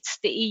predates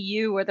the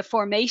EU or the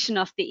formation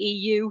of the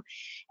EU.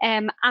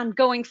 And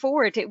going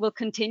forward, it will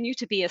continue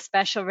to be a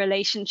special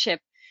relationship.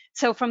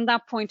 So from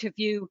that point of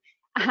view,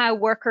 how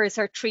workers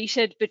are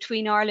treated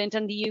between Ireland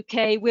and the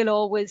UK will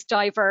always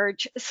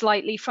diverge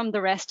slightly from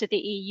the rest of the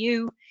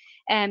EU.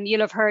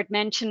 You'll have heard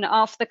mention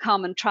of the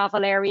Common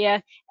Travel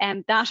Area,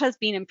 and that has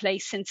been in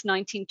place since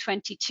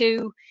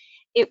 1922.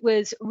 It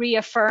was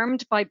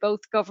reaffirmed by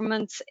both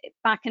governments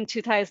back in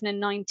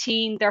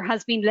 2019. There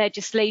has been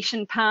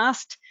legislation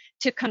passed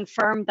to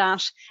confirm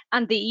that,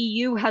 and the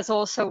EU has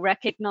also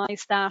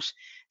recognised that.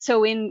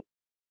 So in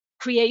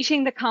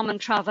creating the Common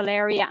Travel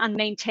Area and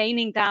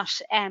maintaining that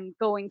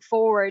going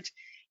forward,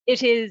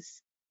 it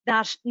is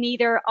that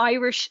neither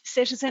Irish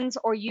citizens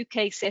or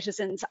UK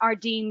citizens are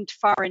deemed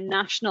foreign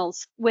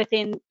nationals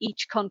within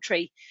each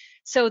country.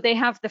 So they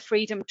have the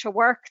freedom to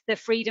work, the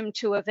freedom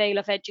to avail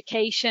of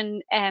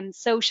education,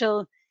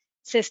 social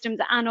systems,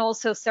 and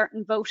also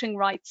certain voting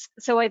rights.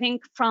 So I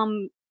think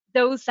from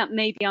those that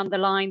may be on the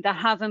line that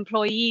have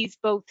employees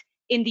both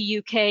in the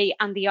UK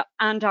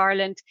and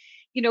Ireland,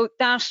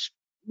 that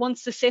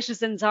once the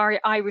citizens are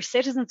Irish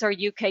citizens or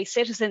UK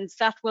citizens,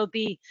 that will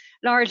be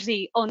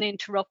largely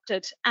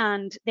uninterrupted,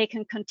 and they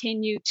can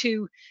continue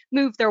to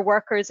move their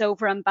workers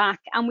over and back.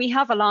 And we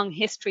have a long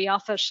history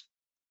of it.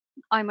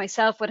 I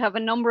myself would have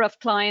a number of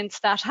clients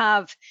that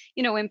have,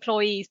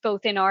 employees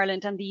both in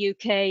Ireland and the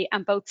UK,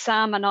 and both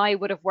Sam and I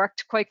would have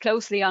worked quite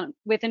closely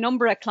with a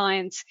number of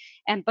clients,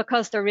 and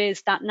because there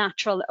is that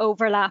natural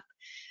overlap.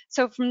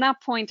 So from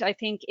that point, I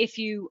think if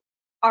you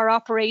are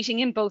operating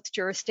in both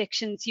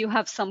jurisdictions, you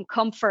have some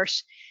comfort.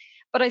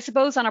 But I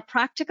suppose on a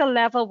practical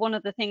level, one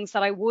of the things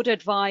that I would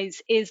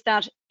advise is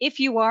that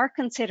if you are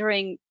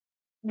considering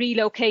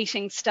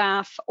relocating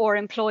staff or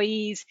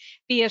employees,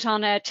 be it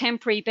on a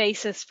temporary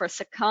basis for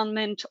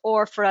secondment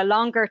or for a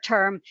longer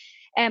term,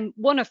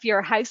 one of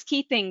your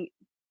housekeeping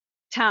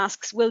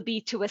tasks will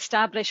be to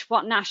establish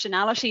what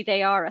nationality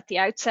they are at the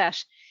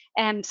outset.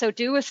 So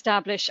do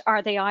establish,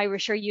 are they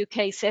Irish or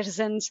UK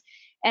citizens?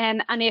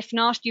 And if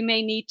not, you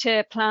may need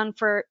to plan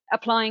for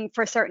applying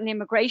for certain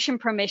immigration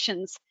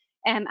permissions,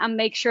 and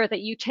make sure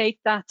that you take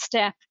that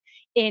step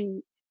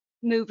in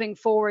moving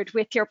forward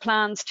with your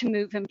plans to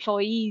move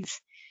employees.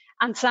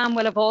 And Sam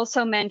will have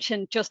also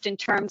mentioned, just in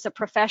terms of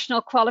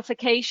professional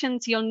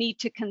qualifications, you'll need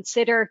to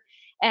consider,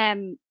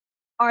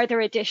 are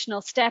there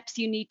additional steps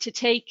you need to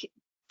take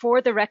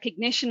for the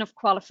recognition of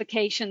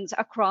qualifications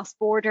across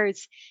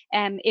borders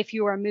if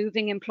you are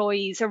moving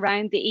employees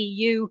around the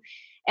EU.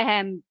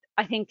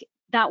 I think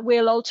that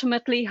will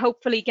ultimately,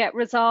 hopefully, get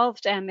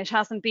resolved. It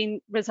hasn't been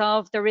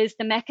resolved. There is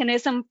the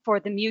mechanism for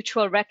the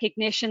mutual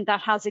recognition that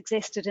has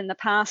existed in the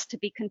past to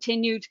be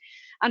continued,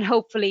 and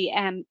hopefully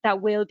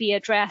that will be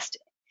addressed.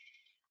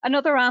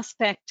 Another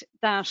aspect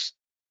that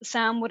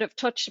Sam would have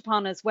touched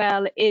upon as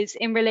well is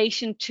in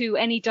relation to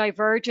any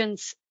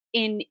divergence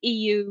in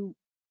EU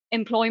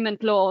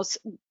employment laws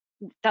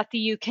that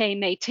the UK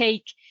may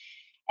take.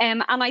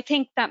 And I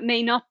think that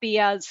may not be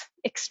as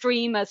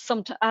extreme as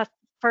some at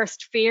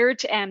first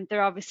feared.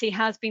 There obviously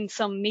has been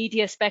some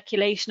media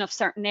speculation of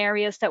certain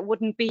areas that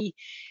wouldn't be,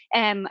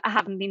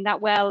 haven't been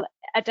that well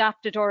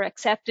adapted or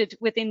accepted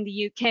within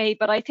the UK.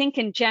 But I think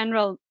in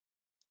general,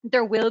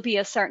 there will be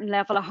a certain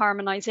level of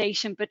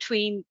harmonisation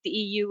between the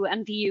EU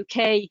and the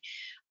UK.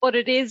 But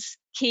it is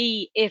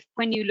key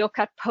when you look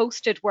at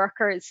posted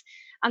workers,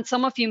 and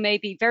some of you may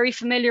be very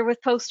familiar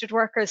with posted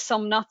workers,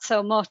 some not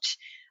so much,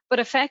 but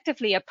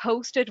effectively a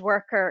posted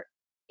worker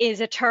is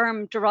a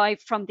term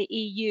derived from the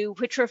EU,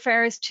 which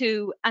refers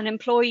to an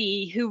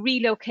employee who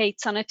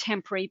relocates on a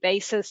temporary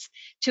basis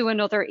to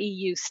another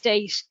EU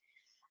state.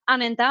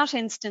 And in that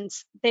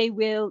instance, they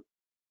will,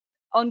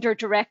 under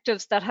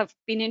directives that have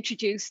been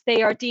introduced,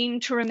 they are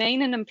deemed to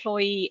remain an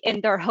employee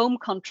in their home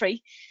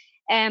country,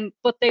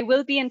 but they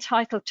will be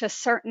entitled to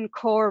certain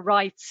core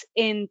rights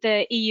in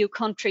the EU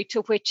country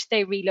to which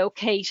they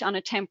relocate on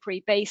a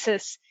temporary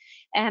basis.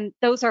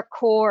 Those are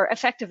core,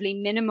 effectively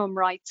minimum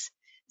rights.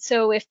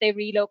 So if they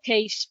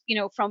relocate,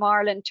 from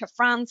Ireland to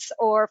France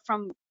or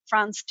from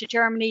France to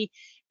Germany,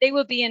 they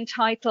will be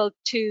entitled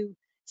to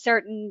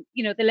certain,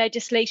 the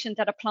legislation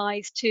that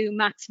applies to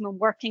maximum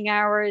working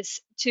hours,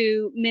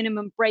 to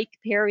minimum break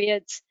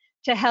periods,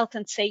 to health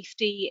and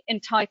safety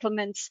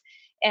entitlements.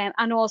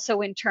 and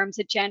also in terms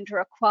of gender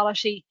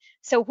equality.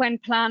 So when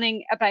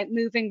planning about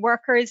moving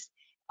workers,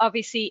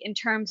 obviously in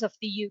terms of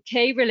the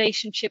UK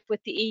relationship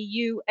with the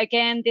EU,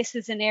 again, this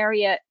is an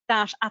area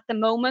that at the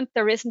moment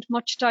there isn't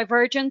much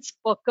divergence,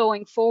 but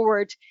going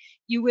forward,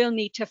 you will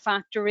need to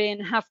factor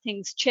in, have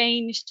things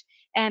changed?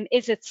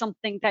 Is it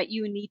something that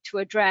you need to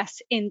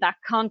address in that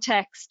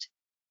context?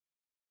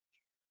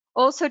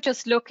 Also,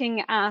 just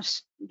looking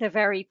at the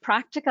very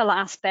practical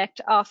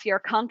aspect of your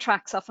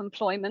contracts of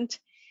employment,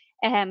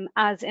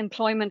 as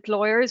employment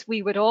lawyers,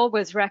 we would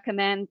always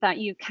recommend that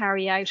you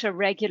carry out a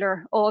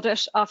regular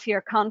audit of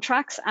your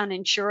contracts and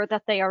ensure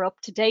that they are up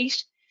to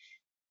date,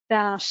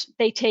 that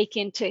they take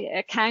into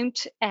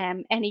account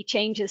any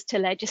changes to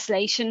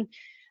legislation.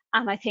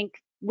 And I think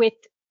with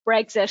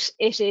Brexit,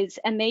 it is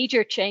a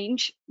major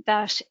change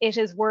that it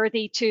is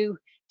worthy to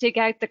dig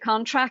out the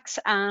contracts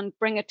and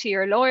bring it to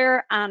your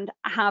lawyer and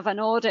have an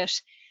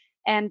audit.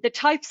 And the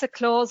types of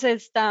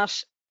clauses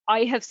that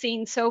I have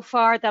seen so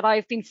far that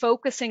I've been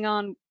focusing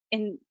on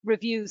in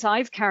reviews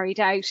I've carried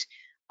out,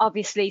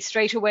 obviously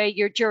straight away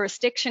your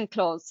jurisdiction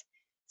clause.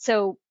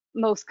 So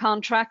most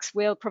contracts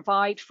will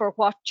provide for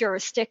what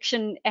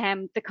jurisdiction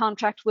the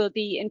contract will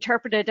be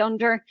interpreted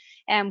under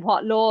and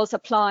what laws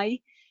apply.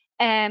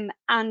 And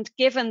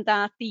given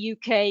that the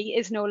UK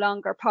is no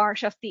longer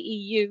part of the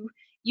EU,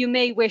 you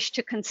may wish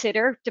to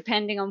consider,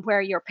 depending on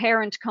where your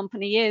parent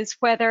company is,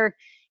 whether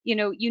you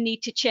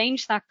need to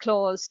change that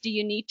clause. Do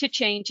you need to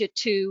change it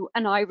to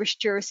an Irish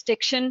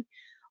jurisdiction,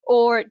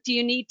 or do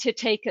you need to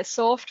take a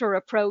softer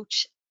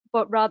approach,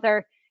 but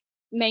rather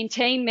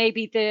maintain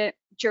maybe the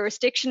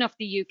jurisdiction of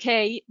the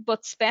UK,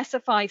 but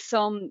specify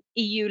some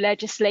EU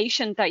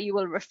legislation that you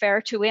will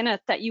refer to in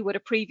it that you would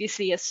have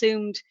previously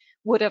assumed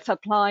would have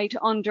applied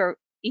under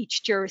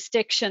each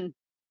jurisdiction?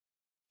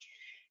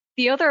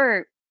 The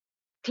other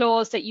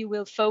clause that you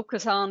will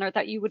focus on, or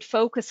that you would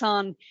focus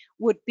on,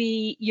 would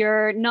be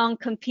your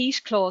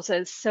non-compete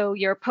clauses, so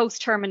your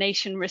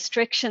post-termination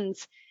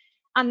restrictions.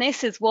 And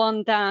this is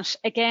one that,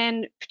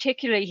 again,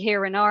 particularly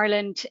here in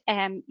Ireland,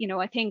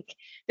 I think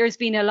there's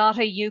been a lot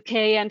of UK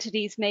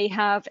entities may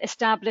have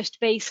established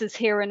bases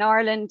here in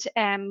Ireland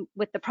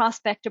with the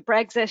prospect of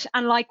Brexit,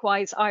 and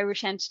likewise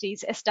Irish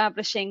entities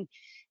establishing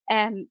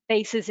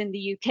bases in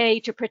the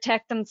UK to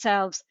protect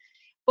themselves.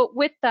 But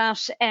with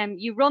that,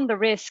 you run the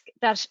risk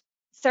that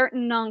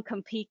certain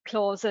non-compete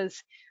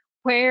clauses,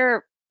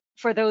 where,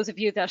 for those of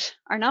you that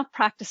are not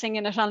practicing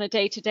in it on a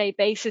day-to-day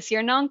basis,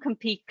 your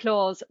non-compete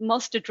clause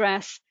must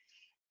address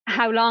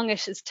how long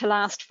it is to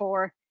last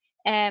for,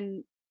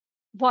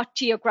 what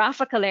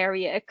geographical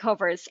area it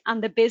covers,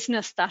 and the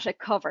business that it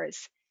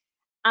covers.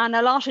 And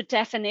a lot of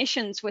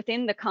definitions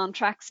within the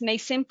contracts may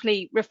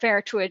simply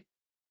refer to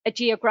a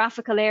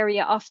geographical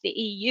area of the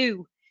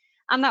EU,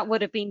 and that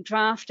would have been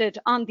drafted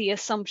on the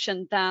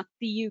assumption that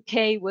the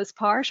UK was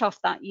part of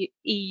that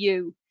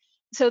EU.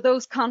 So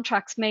those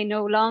contracts may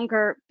no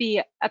longer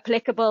be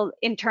applicable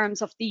in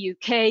terms of the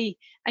UK,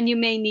 and you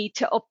may need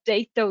to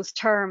update those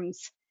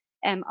terms.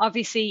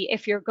 Obviously,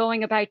 if you're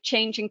going about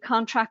changing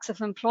contracts of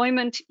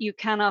employment, you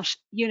cannot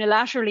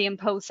unilaterally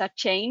impose that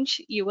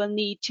change. You will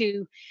need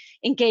to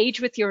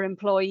engage with your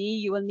employee.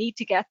 You will need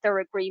to get their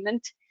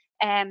agreement.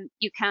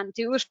 You can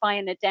do it by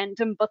an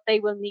addendum, but they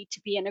will need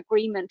to be in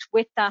agreement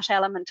with that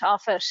element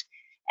of it.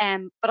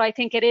 But I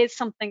think it is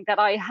something that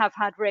I have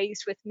had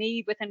raised with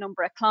me with a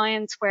number of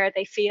clients, where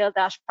they feel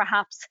that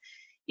perhaps,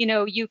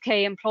 UK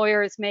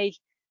employers may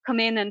come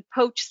in and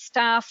poach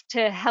staff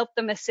to help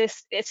them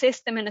assist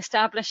them in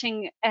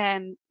establishing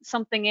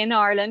something in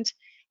Ireland,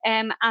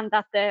 and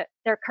that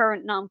their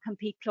current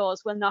non-compete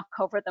clause will not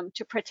cover them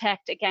to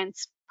protect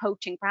against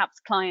poaching perhaps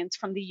clients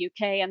from the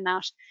UK and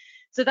that.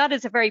 So that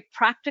is a very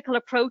practical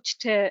approach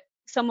to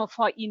some of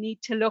what you need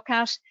to look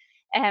at.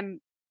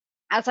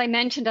 As I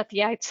mentioned at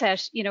the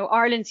outset,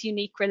 Ireland's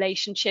unique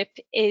relationship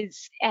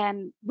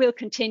will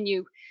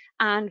continue,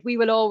 and we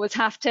will always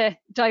have to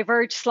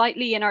diverge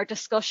slightly in our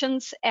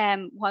discussions.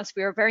 Whilst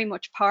we are very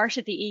much part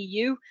of the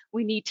EU,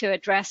 we need to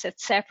address it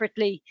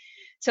separately.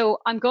 So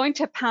I'm going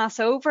to pass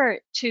over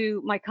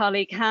to my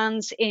colleague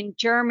Hans in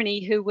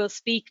Germany, who will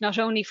speak not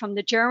only from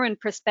the German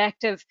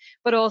perspective,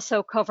 but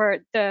also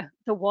cover the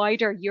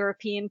wider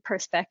European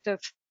perspective.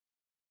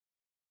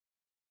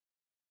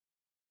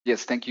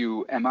 Yes, thank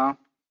you, Emma.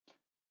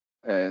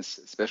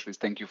 Especially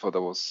thank you for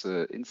those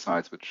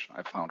insights, which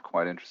I found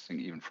quite interesting,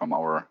 even from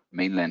our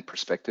mainland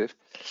perspective.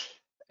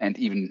 And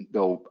even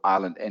though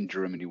Ireland and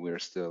Germany, we're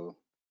still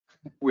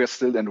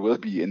and will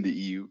be in the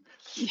EU.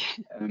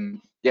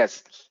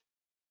 Yes,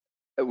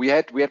 we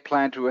had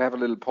planned to have a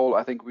little poll.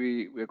 I think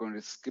we're going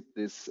to skip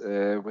this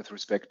with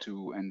respect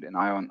to and an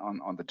eye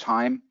on the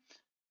time.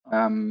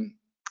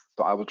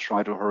 So I will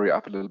try to hurry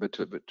up a little bit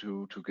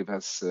to give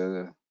us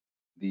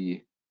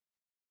the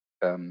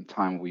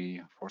time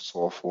we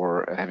foresaw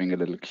for having a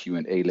little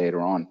Q&A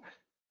later on.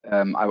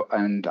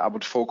 I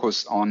would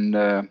focus on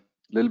a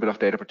little bit of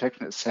data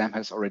protection, as Sam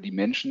has already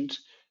mentioned,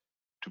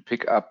 to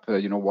pick up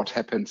what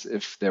happens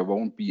if there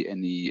won't be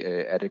any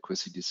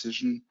adequacy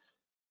decision.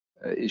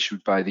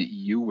 issued by the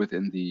EU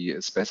within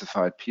the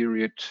specified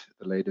period,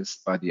 the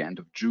latest by the end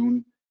of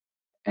June,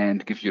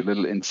 and give you a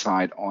little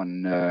insight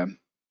on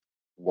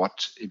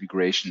what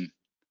immigration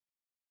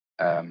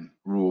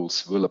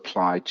rules will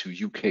apply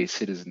to UK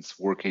citizens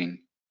working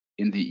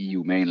in the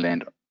EU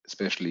mainland,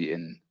 especially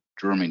in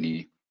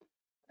Germany,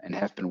 and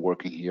have been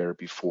working here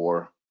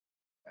before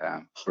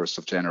 1st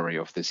of January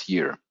of this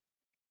year.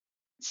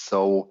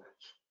 So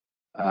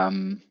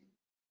data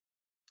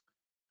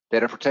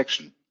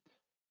protection.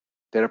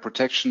 Data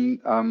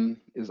protection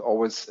is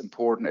always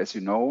important, as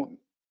you know,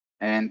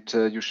 and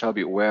you shall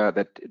be aware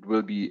that it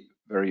will be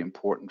very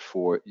important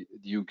for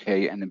the UK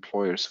and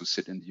employers who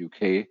sit in the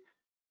UK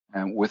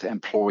with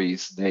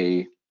employees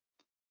they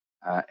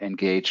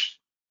engage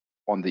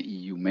on the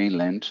EU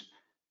mainland,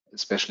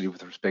 especially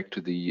with respect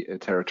to the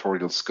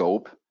territorial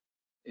scope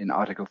in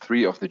Article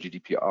 3 of the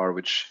GDPR,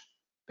 which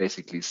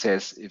basically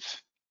says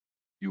if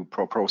you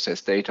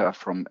process data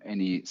from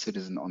any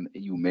citizen on the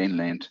EU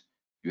mainland,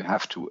 you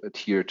have to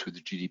adhere to the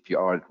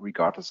GDPR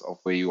regardless of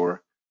where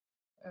your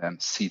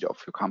seat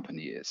of your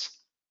company is.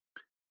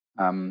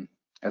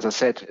 As I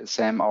said,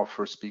 Sam, our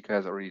first speaker,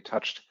 has already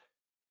touched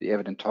the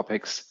evident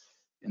topics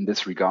in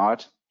this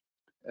regard.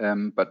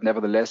 But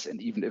nevertheless,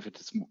 and even if it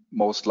is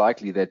most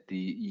likely that the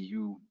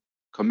EU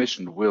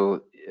Commission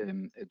will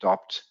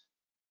adopt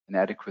an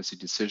adequacy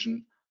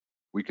decision,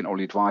 we can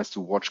only advise to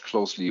watch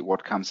closely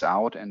what comes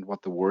out and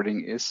what the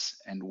wording is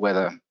and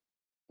whether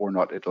or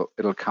not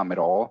it'll come at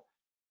all,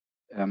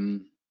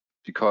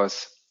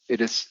 because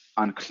it is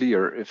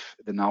unclear if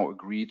the now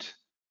agreed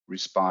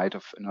respite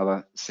of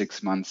another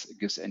 6 months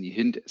gives any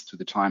hint as to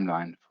the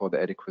timeline for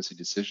the adequacy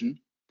decision.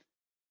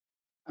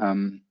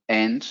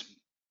 And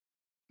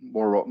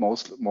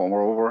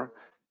moreover,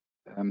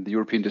 the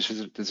European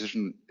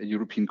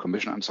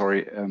Commission,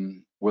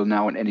 will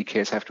now in any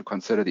case have to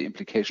consider the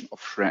implication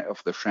of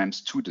the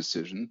Schrems II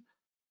decision,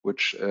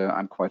 which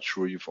I'm quite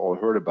sure you've all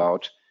heard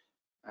about,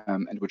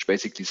 and which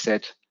basically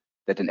said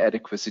that an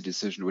adequacy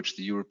decision which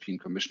the European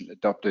Commission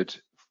adopted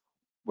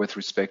with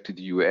respect to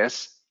the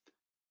US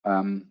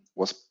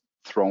was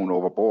thrown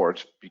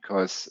overboard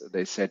because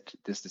they said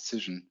this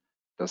decision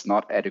does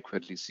not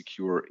adequately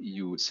secure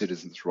EU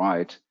citizens'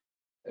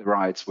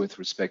 rights with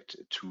respect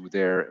to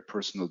their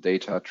personal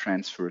data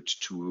transferred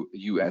to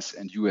US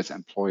and US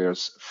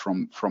employers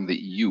from the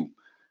EU.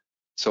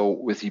 So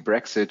with the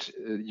Brexit,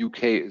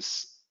 UK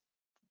is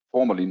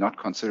formally not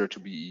considered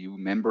to be EU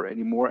member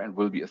anymore and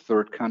will be a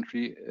third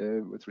country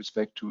with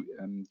respect to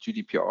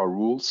GDPR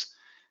rules.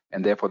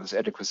 And therefore this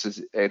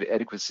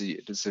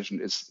adequacy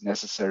decision is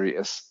necessary,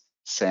 as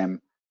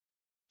Sam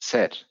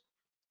said.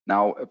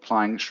 Now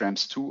applying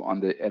Schrems II on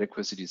the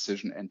adequacy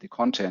decision and the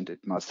content it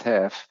must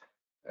have,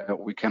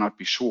 we cannot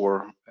be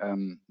sure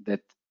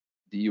that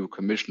the EU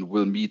Commission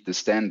will meet the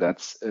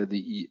standards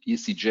the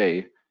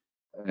ECJ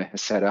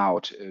has set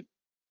out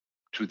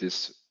to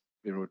this,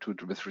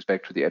 with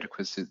respect to the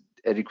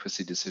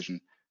adequacy decision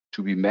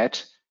to be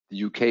met.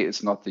 The UK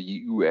is not the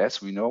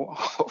US, we know,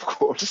 of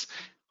course.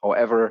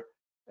 However,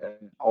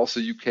 also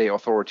UK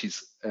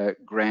authorities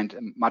grant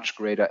much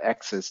greater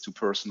access to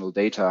personal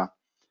data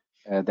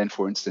than,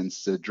 for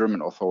instance, the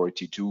German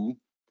authority do,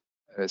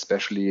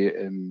 especially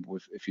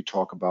if you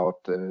talk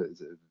about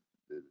the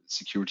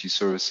security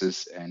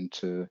services and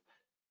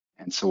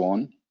so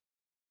on.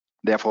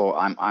 Therefore,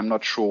 I'm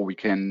not sure we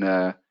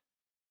can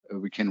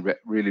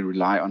really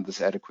rely on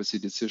this adequacy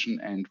decision,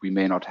 and we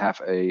may not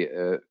have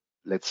a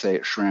let's say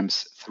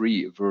Schrems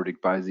III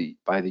verdict by the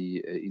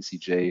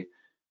ECJ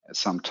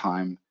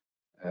sometime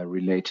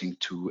relating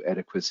to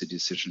adequacy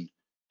decision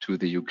to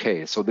the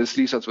UK. So this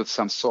leaves us with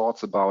some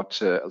thoughts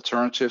about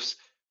alternatives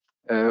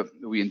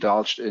we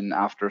indulged in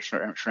after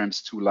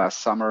Schrems II last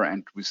summer,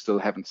 and we still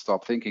haven't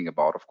stopped thinking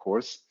about, of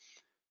course.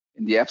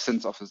 In the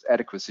absence of this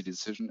adequacy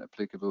decision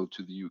applicable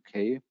to the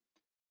UK,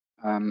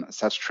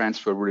 such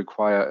transfer will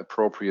require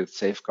appropriate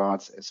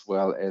safeguards as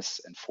well as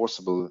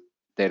enforceable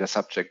data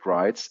subject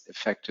rights,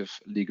 effective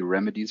legal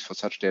remedies for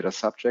such data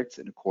subjects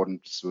in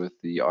accordance with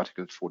the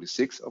Article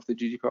 46 of the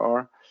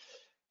GDPR.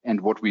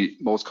 And what we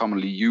most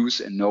commonly use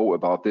and know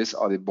about this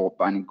are the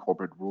binding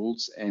corporate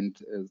rules and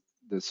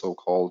the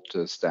so-called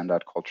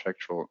standard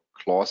contractual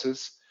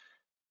clauses,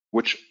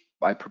 which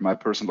by my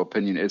personal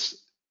opinion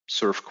is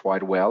serve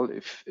quite well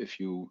if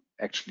you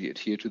actually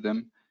adhere to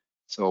them.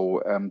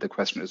 So the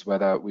question is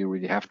whether we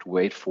really have to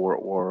wait for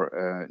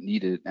or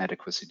need an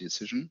adequacy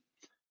decision.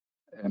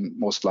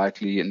 Most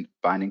likely in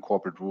binding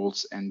corporate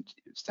rules and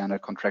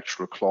standard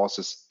contractual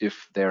clauses,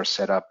 if they're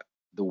set up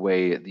the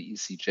way the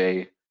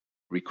ECJ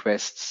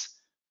requests,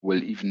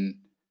 will even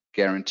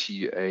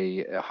guarantee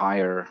a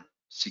higher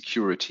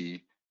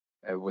security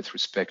with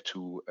respect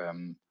to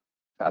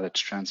valid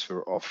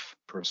transfer of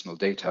personal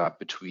data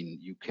between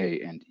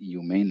UK and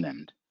EU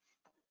mainland.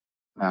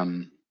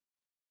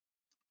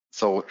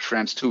 So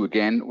Schrems II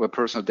again, where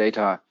personal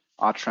data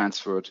are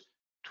transferred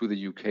to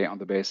the UK on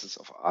the basis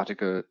of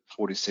Article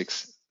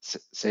 46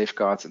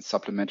 safeguards and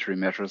supplementary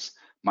measures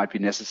might be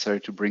necessary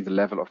to bring the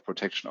level of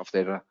protection of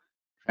data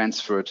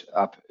transferred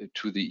up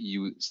to the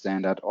EU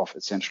standard of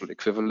essential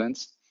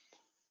equivalence.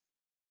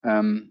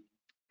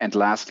 And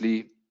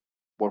lastly,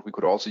 what we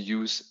could also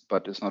use,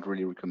 but is not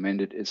really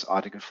recommended, is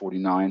Article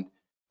 49,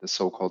 the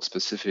so-called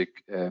specific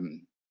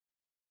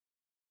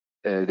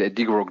the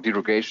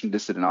derogation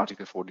listed in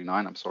Article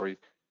 49, I'm sorry,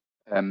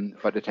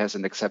 but it has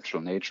an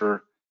exceptional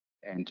nature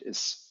and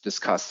is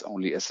discussed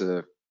only as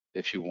a,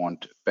 if you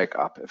want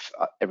backup, if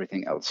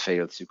everything else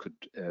fails, you could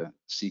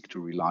seek to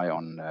rely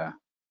on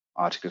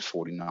Article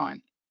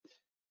 49.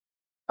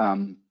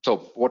 So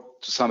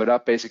to sum it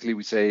up, basically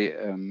we say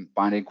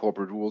binding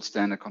corporate rules,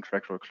 standard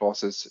contractual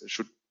clauses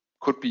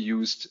could be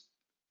used,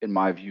 in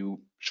my view,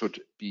 should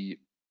be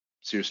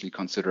seriously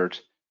considered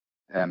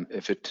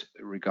if it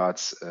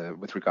regards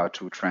with regard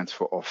to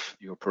transfer of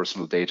your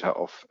personal data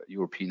of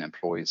European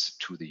employees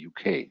to the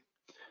UK.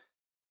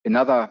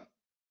 Another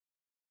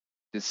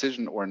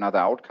decision or another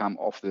outcome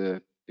of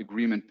the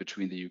agreement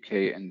between the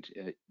UK and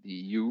the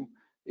EU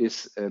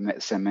is,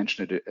 Sam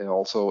mentioned it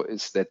also,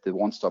 is that the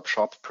one-stop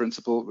shop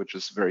principle, which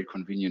is very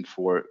convenient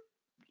for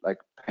like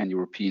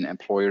pan-European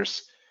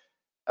employers,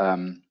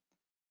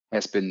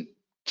 has been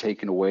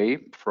taken away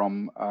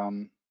from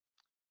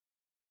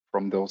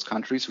those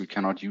countries. We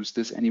cannot use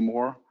this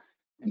anymore.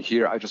 And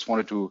here I just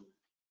wanted to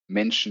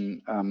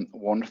mention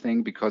one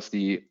thing, because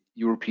the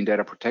European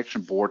Data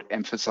Protection Board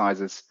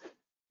emphasizes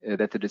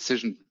that the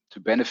decision to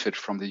benefit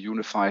from the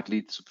unified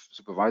lead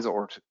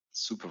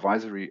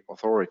supervisory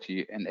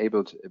authority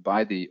enabled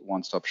by the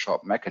one-stop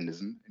shop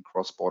mechanism in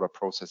cross-border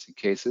processing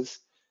cases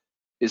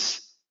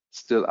is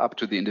still up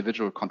to the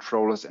individual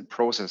controllers and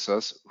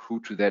processors, who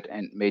to that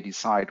end may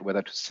decide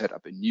whether to set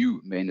up a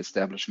new main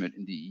establishment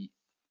in the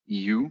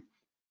EU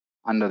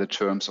under the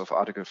terms of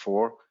Article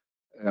 4,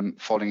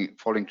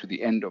 falling to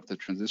the end of the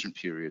transition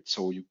period.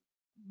 So you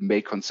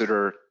may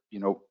consider,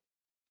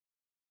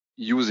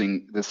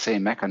 using the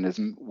same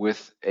mechanism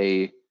with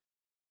a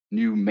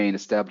new main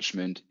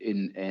establishment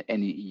in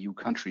any EU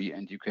country,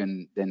 and you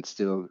can then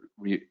still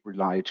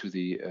rely to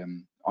the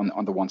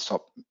on the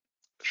one-stop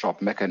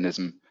shop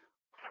mechanism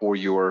for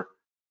your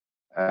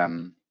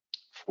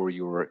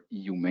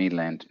EU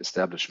mainland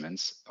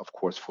establishments. Of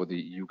course, for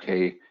the UK,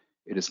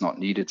 it is not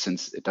needed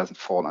since it doesn't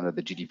fall under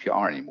the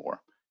GDPR anymore.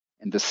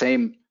 And the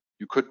same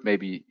you could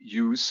maybe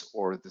use,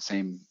 or the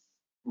same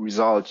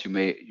result you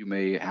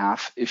may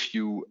have if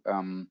you,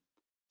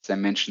 as I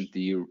mentioned,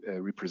 the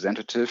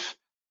representative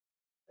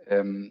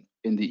in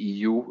the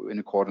EU in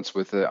accordance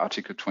with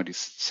Article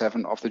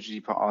 27 of the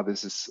GDPR.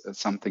 This is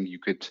something you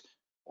could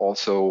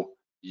also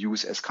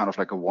use as kind of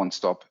like a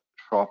one-stop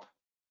shop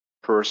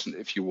person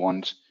if you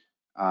want.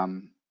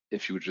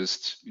 If you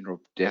just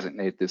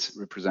designate this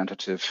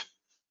representative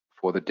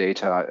for the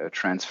data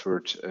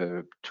transferred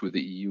to the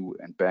EU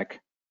and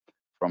back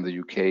from the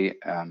UK,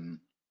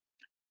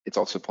 it's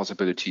also a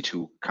possibility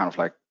to kind of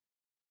like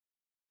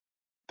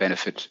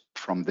benefit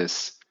from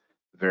this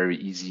very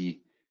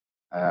easy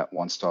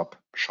one-stop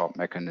shop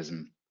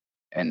mechanism,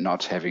 and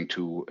not having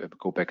to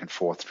go back and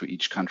forth to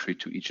each country,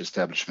 to each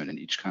establishment in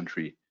each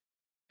country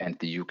and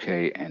the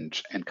UK,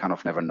 and kind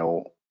of never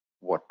know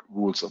what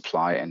rules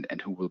apply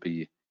and who will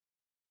be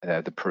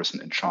the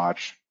person in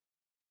charge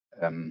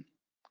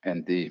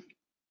and the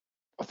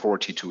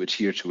authority to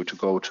adhere to,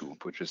 go to,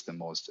 which is the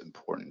most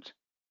important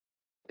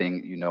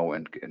thing,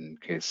 in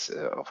case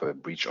of a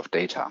breach of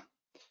data.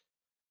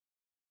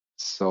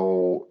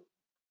 So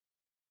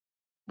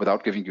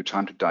without giving you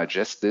time to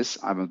digest this,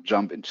 I will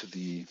jump into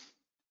the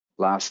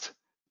last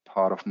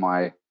part of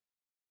my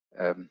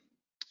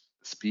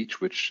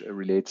speech, which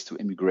relates to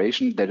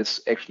immigration. That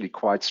is actually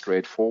quite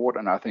straightforward,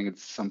 and I think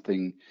it's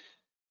something,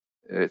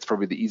 it's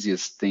probably the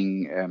easiest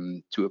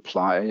thing to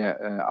apply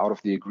out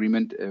of the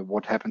agreement.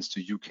 What happens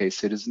to UK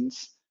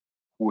citizens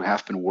who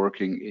have been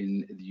working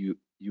in the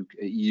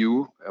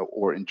EU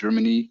or in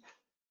Germany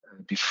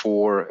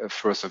before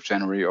 1st of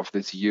January of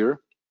this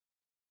year?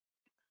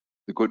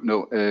 The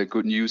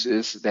good news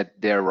is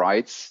that their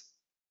rights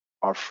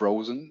are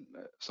frozen.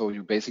 So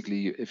you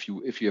basically, if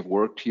you have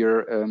worked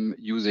here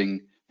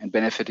using and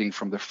benefiting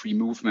from the free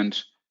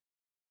movement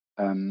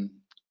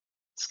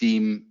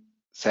scheme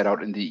set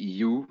out in the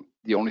EU,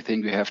 the only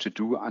thing you have to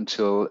do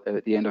until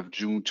the end of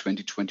June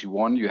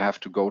 2021, you have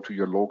to go to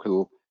your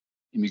local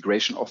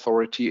immigration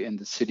authority in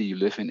the city you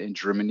live in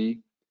Germany,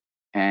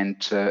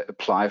 and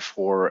apply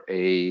for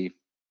a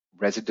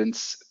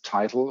residence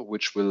title,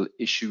 which will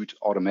issued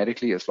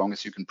automatically as long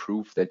as you can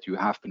prove that you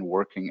have been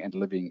working and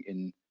living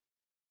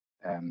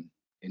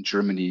in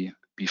Germany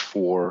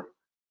before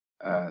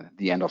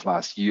the end of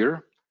last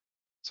year.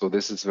 So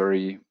this is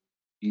very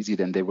easy.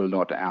 Then they will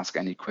not ask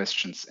any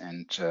questions,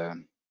 and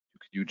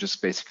you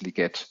just basically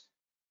get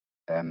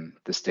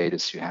the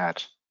status you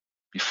had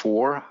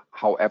before.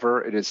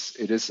 However, it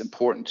is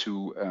important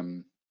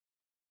to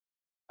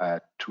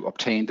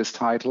obtain this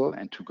title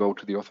and to go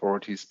to the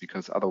authorities,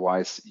 because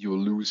otherwise you will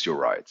lose your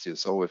rights.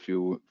 So if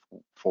you,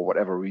 for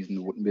whatever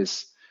reason, would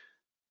miss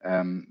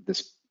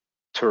this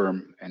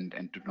term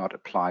and do not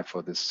apply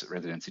for this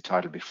residency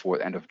title before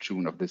the end of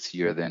June of this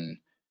year, then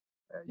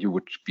you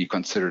would be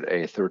considered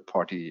a third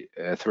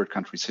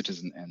country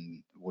citizen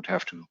and would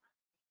have to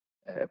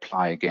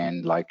apply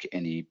again like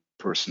any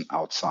person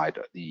outside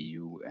the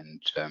EU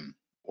and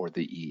or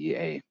the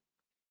EEA.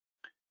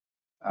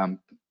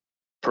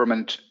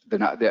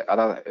 The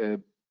other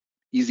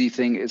easy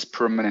thing is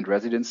permanent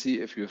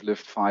residency. If you've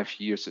lived 5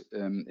 years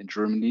in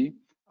Germany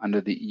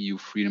under the EU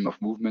freedom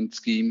of movement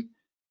scheme,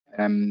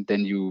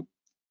 then you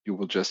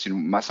will just,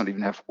 must not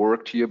even have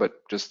worked here, but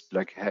just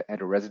like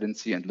had a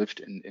residency and lived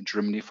in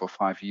Germany for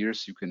 5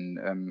 years. You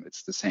can,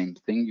 it's the same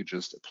thing. You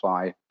just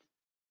apply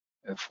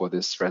for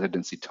this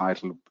residency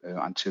title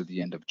until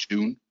the end of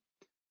June.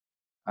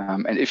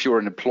 And if you're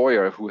an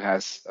employer who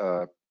has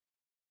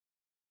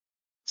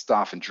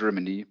staff in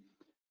Germany,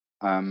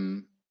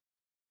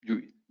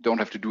 you don't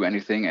have to do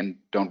anything and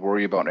don't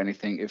worry about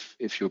anything.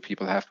 If your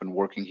people have been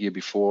working here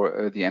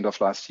before the end of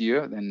last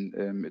year,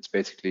 then it's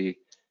basically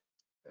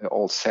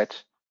all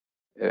set,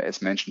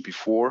 as mentioned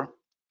before.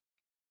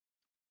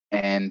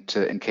 And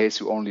in case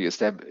you only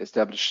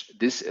establish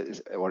this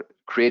or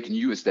create a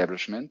new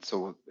establishment,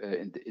 so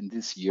in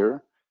this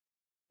year,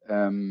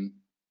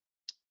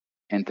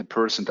 and the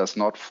person does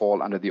not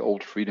fall under the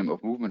old freedom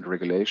of movement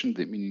regulation,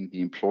 meaning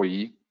the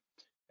employee,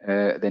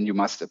 then you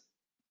must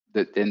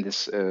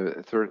this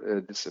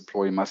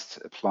employee must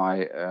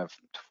apply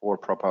for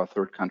proper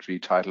third country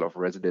title of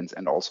residence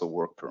and also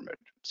work permit.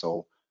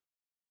 So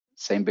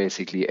same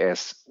basically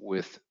as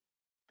with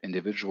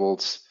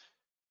individuals,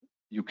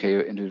 UK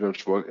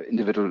individuals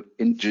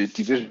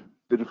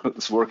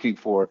working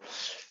for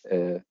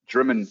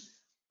German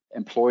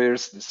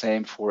employers, the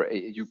same for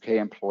a UK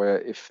employer.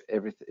 If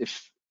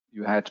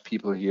you had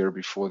people here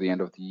before the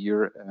end of the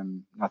year,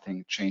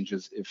 nothing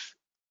changes. If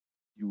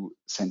you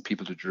send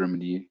people to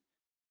Germany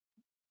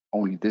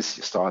only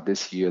start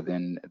this year,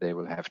 then they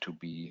will have to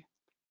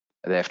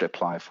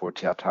apply for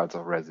titles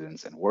of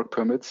residence and work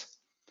permits.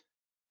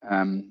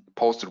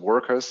 Posted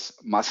workers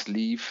must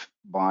leave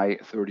by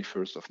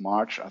 31st of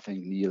March. I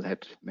think Neil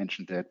had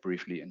mentioned that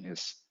briefly in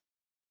his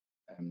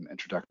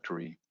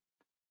introductory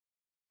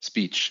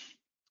speech.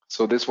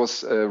 So this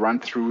was run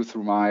through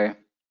my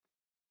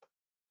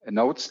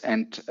notes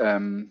and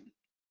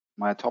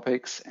my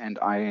topics, and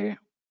I'm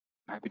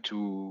happy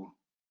to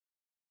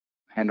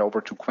hand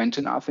over to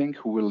Quentin, I think,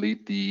 who will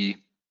lead the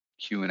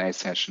Q&A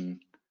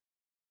session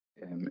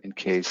in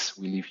case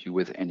we leave you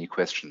with any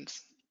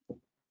questions.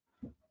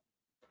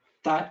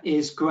 That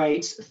is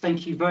great.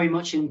 Thank you very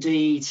much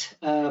indeed,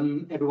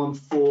 everyone,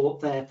 for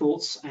their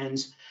thoughts and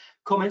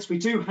comments. We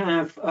do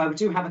have a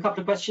couple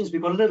of questions.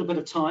 We've got a little bit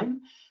of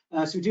time,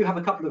 so we do have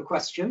a couple of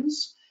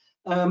questions.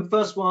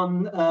 First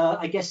one,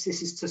 I guess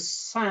this is to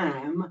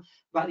Sam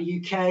about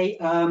the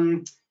UK.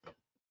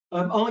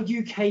 Our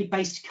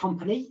UK-based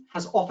company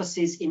has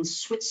offices in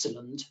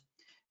Switzerland,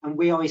 and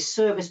we are a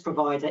service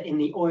provider in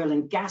the oil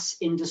and gas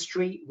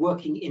industry,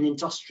 working in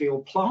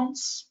industrial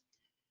plants,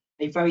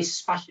 a very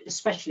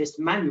specialist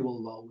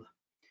manual role.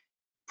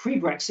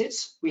 Pre-Brexit,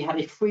 we had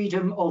a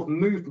freedom of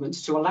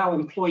movement to allow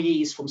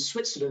employees from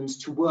Switzerland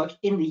to work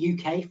in the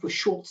UK for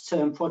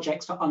short-term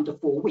projects for under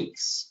 4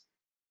 weeks.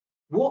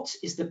 What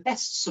is the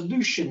best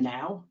solution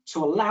now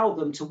to allow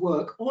them to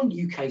work on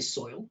UK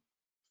soil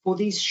for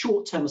these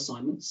short-term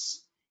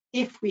assignments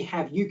if we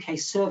have UK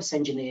service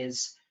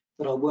engineers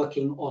that are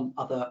working on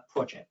other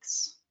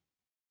projects?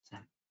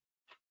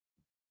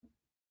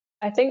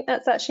 I think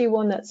that's actually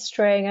one that's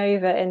straying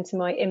over into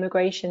my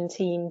immigration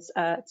team's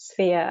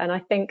sphere, and I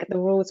think the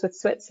rules with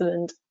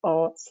Switzerland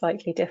are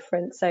slightly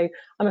different. So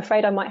I'm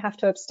afraid I might have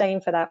to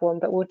abstain for that one,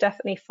 but we'll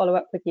definitely follow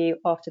up with you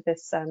after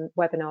this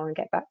webinar and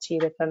get back to you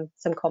with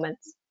some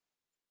comments.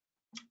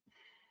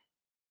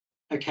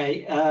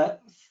 Okay,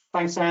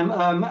 thanks, Sam.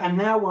 And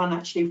now one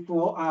actually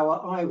for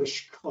our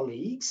Irish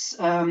colleagues.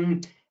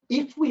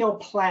 If we are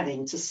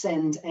planning to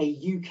send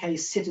a UK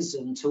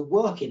citizen to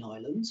work in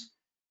Ireland,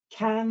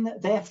 can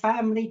their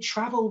family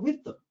travel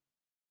with them?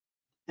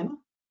 Emma?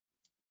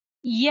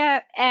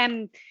 Yeah,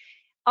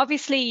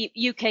 obviously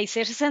UK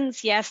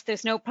citizens, yes,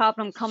 there's no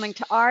problem coming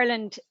to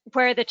Ireland.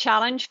 Where the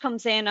challenge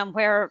comes in and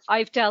where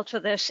I've dealt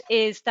with it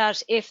is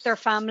that if their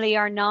family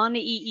are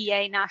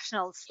non-EEA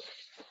nationals,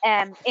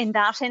 in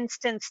that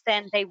instance,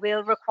 then they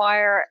will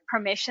require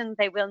permission.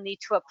 They will need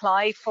to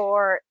apply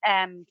for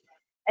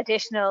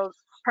additional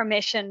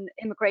permission,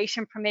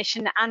 immigration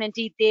permission, and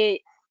indeed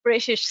the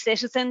British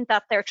citizen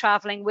that they're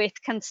traveling with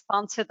can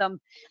sponsor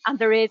them. And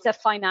there is a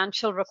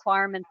financial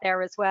requirement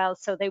there as well.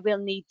 So they will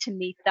need to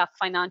meet that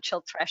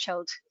financial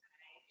threshold.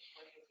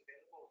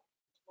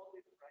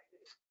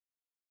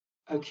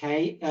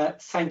 Okay,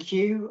 thank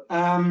you.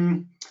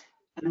 And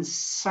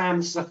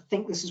Sam, I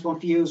think this is one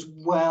for you as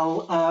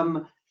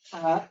well.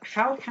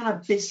 How can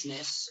a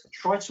business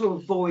try to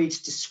avoid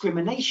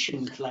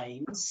discrimination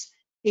claims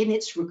in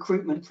its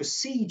recruitment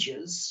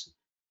procedures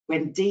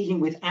when dealing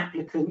with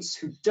applicants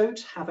who don't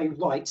have a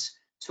right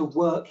to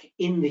work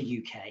in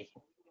the UK?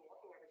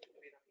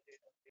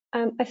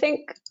 I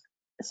think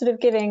sort of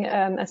giving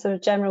a sort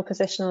of general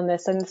position on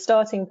this, and the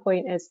starting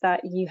point is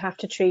that you have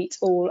to treat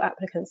all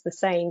applicants the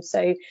same.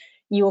 So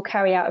you will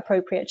carry out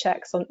appropriate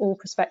checks on all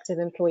prospective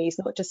employees,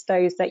 not just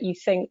those that you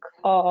think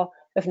are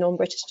of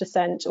non-British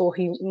descent or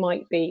who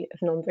might be of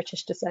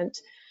non-British descent.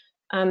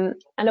 And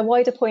a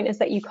wider point is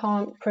that you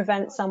can't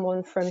prevent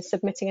someone from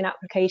submitting an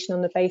application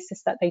on the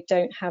basis that they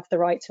don't have the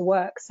right to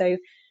work. So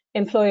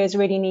employers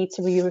really need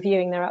to be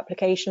reviewing their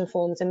application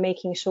forms and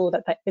making sure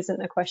that there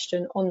isn't a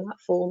question on that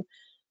form,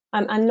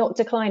 and not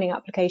declining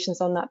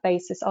applications on that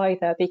basis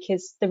either,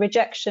 because the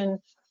rejection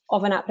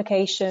of an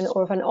application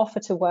or of an offer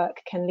to work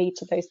can lead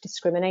to those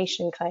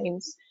discrimination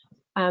claims.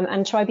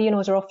 And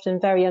tribunals are often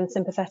very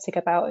unsympathetic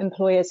about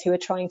employers who are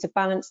trying to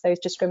balance those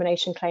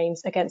discrimination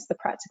claims against the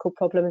practical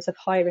problems of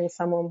hiring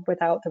someone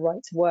without the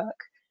right to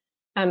work.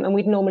 And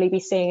we'd normally be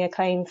seeing a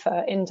claim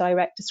for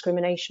indirect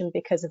discrimination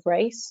because of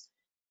race.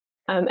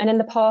 And in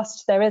the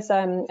past, there is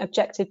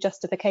objective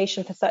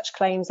justification for such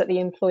claims that the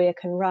employer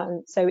can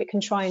run. So it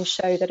can try and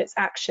show that its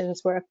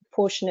actions were a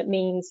proportionate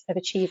means of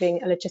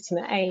achieving a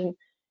legitimate aim.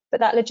 But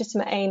that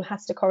legitimate aim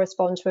has to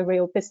correspond to a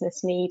real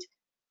business need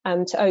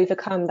to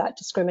overcome that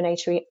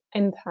discriminatory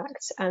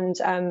impact.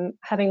 And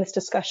having this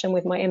discussion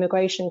with my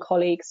immigration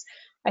colleagues,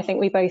 I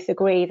think we both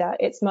agree that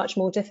it's much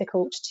more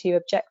difficult to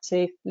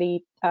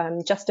objectively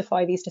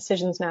justify these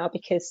decisions now,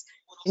 because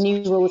the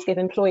new rules give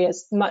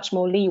employers much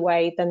more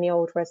leeway than the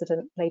old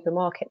resident labour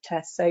market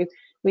test. So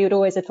we would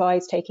always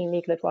advise taking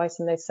legal advice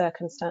in those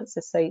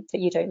circumstances so that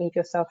you don't leave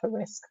yourself at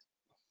risk.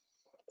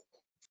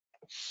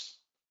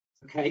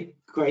 Okay,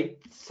 great.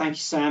 Thank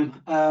you,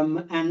 Sam.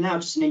 And now,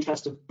 just in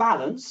interest of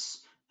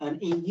balance, an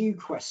EU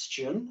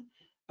question.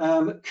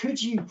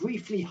 Could you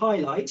briefly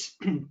highlight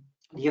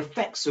the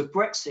effects of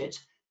Brexit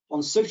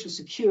on social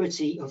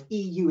security of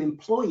EU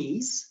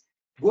employees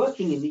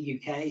working in the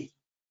UK,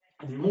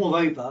 and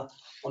moreover,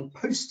 on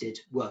posted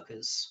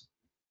workers?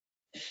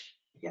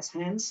 Yes,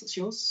 Hans, it's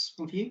yours.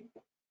 One for you.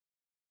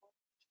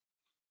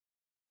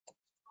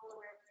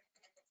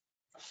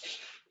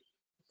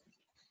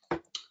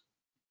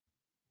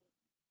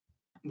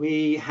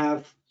 We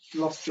have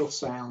lost your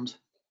sound.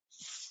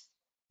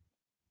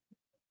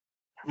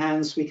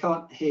 Hans, we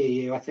can't hear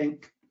you, I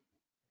think.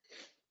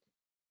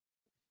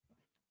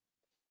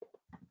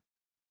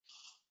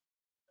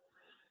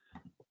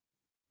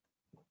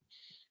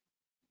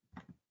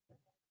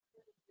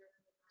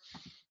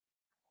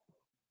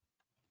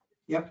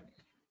 Yep,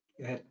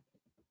 go ahead.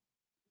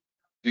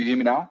 Do you hear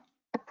me now?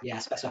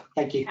 Yes, better.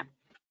 Thank you.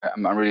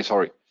 I'm really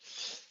sorry.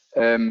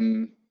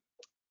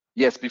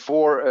 Yes,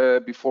 before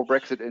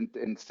Brexit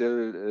and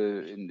still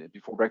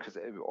before Brexit,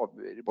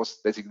 it was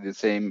basically the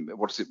same.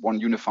 What is it? One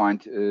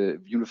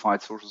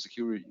unified social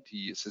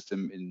security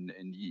system in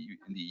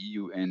the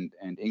EU and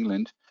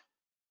England,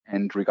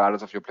 and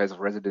regardless of your place of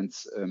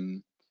residence,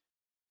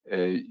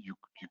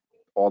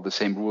 all the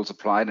same rules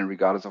applied, and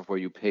regardless of where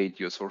you paid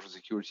your social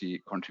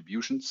security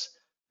contributions.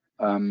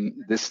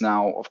 This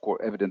now, of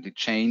course, evidently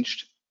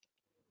changed,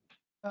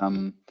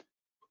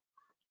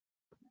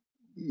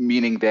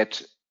 meaning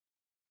that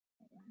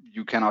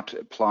you cannot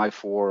apply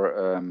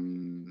for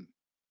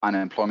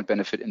unemployment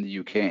benefit in the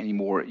UK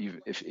anymore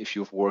if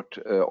you've worked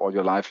all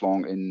your life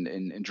long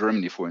in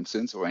Germany, for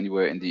instance, or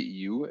anywhere in the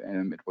EU.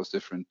 It was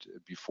different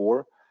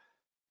before.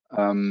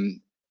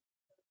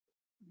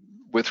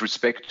 With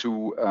respect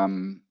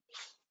to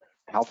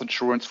health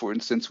insurance, for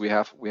instance, we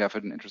have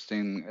an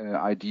interesting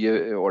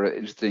idea or an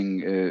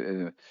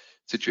interesting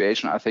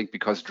situation, I think,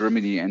 because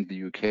Germany and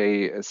the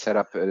UK set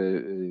up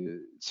a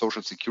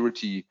social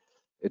security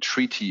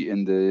treaty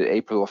in the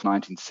April of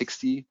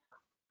 1960,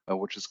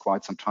 which is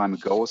quite some time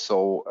ago.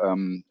 So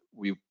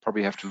we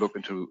probably have to look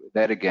into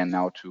that again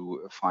now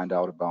to find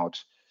out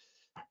about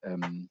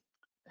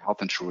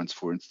health insurance,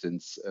 for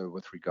instance,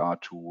 with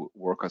regard to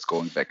workers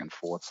going back and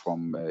forth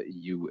from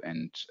EU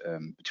and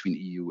between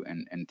EU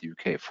and the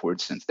UK, for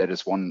instance. That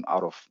is one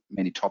out of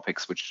many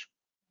topics which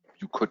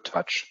you could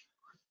touch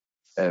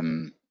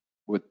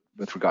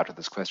with regard to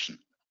this question.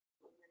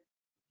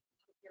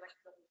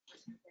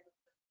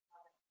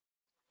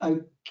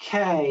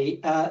 Okay,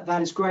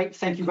 that is great.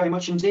 Thank you very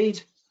much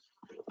indeed.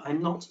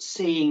 I'm not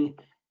seeing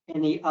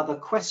any other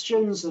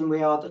questions, and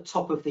we are at the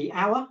top of the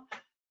hour.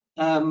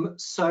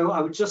 So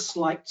I would just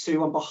like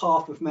to, on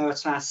behalf of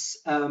Meritas,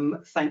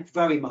 thank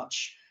very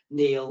much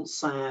Neil,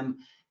 Sam,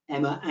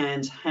 Emma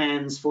and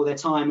Hans for their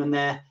time and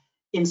their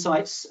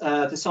insights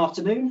this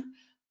afternoon.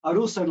 I would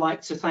also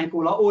like to thank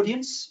all our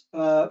audience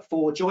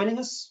for joining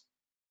us.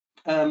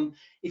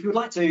 If you would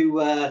like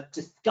to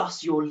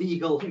discuss your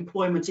legal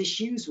employment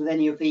issues with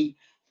any of the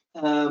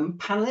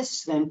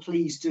panelists, then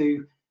please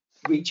do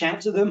reach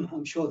out to them.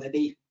 I'm sure they'd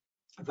be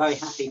very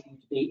happy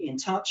to be in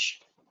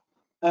touch.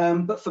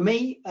 But for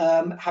me,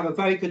 have a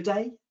very good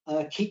day,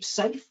 keep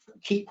safe,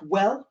 keep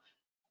well,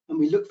 and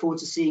we look forward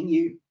to seeing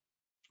you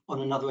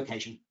on another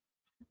occasion.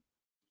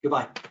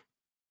 Goodbye.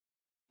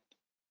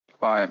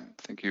 Bye.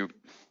 Thank you.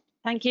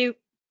 Thank you.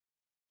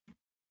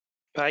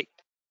 Bye.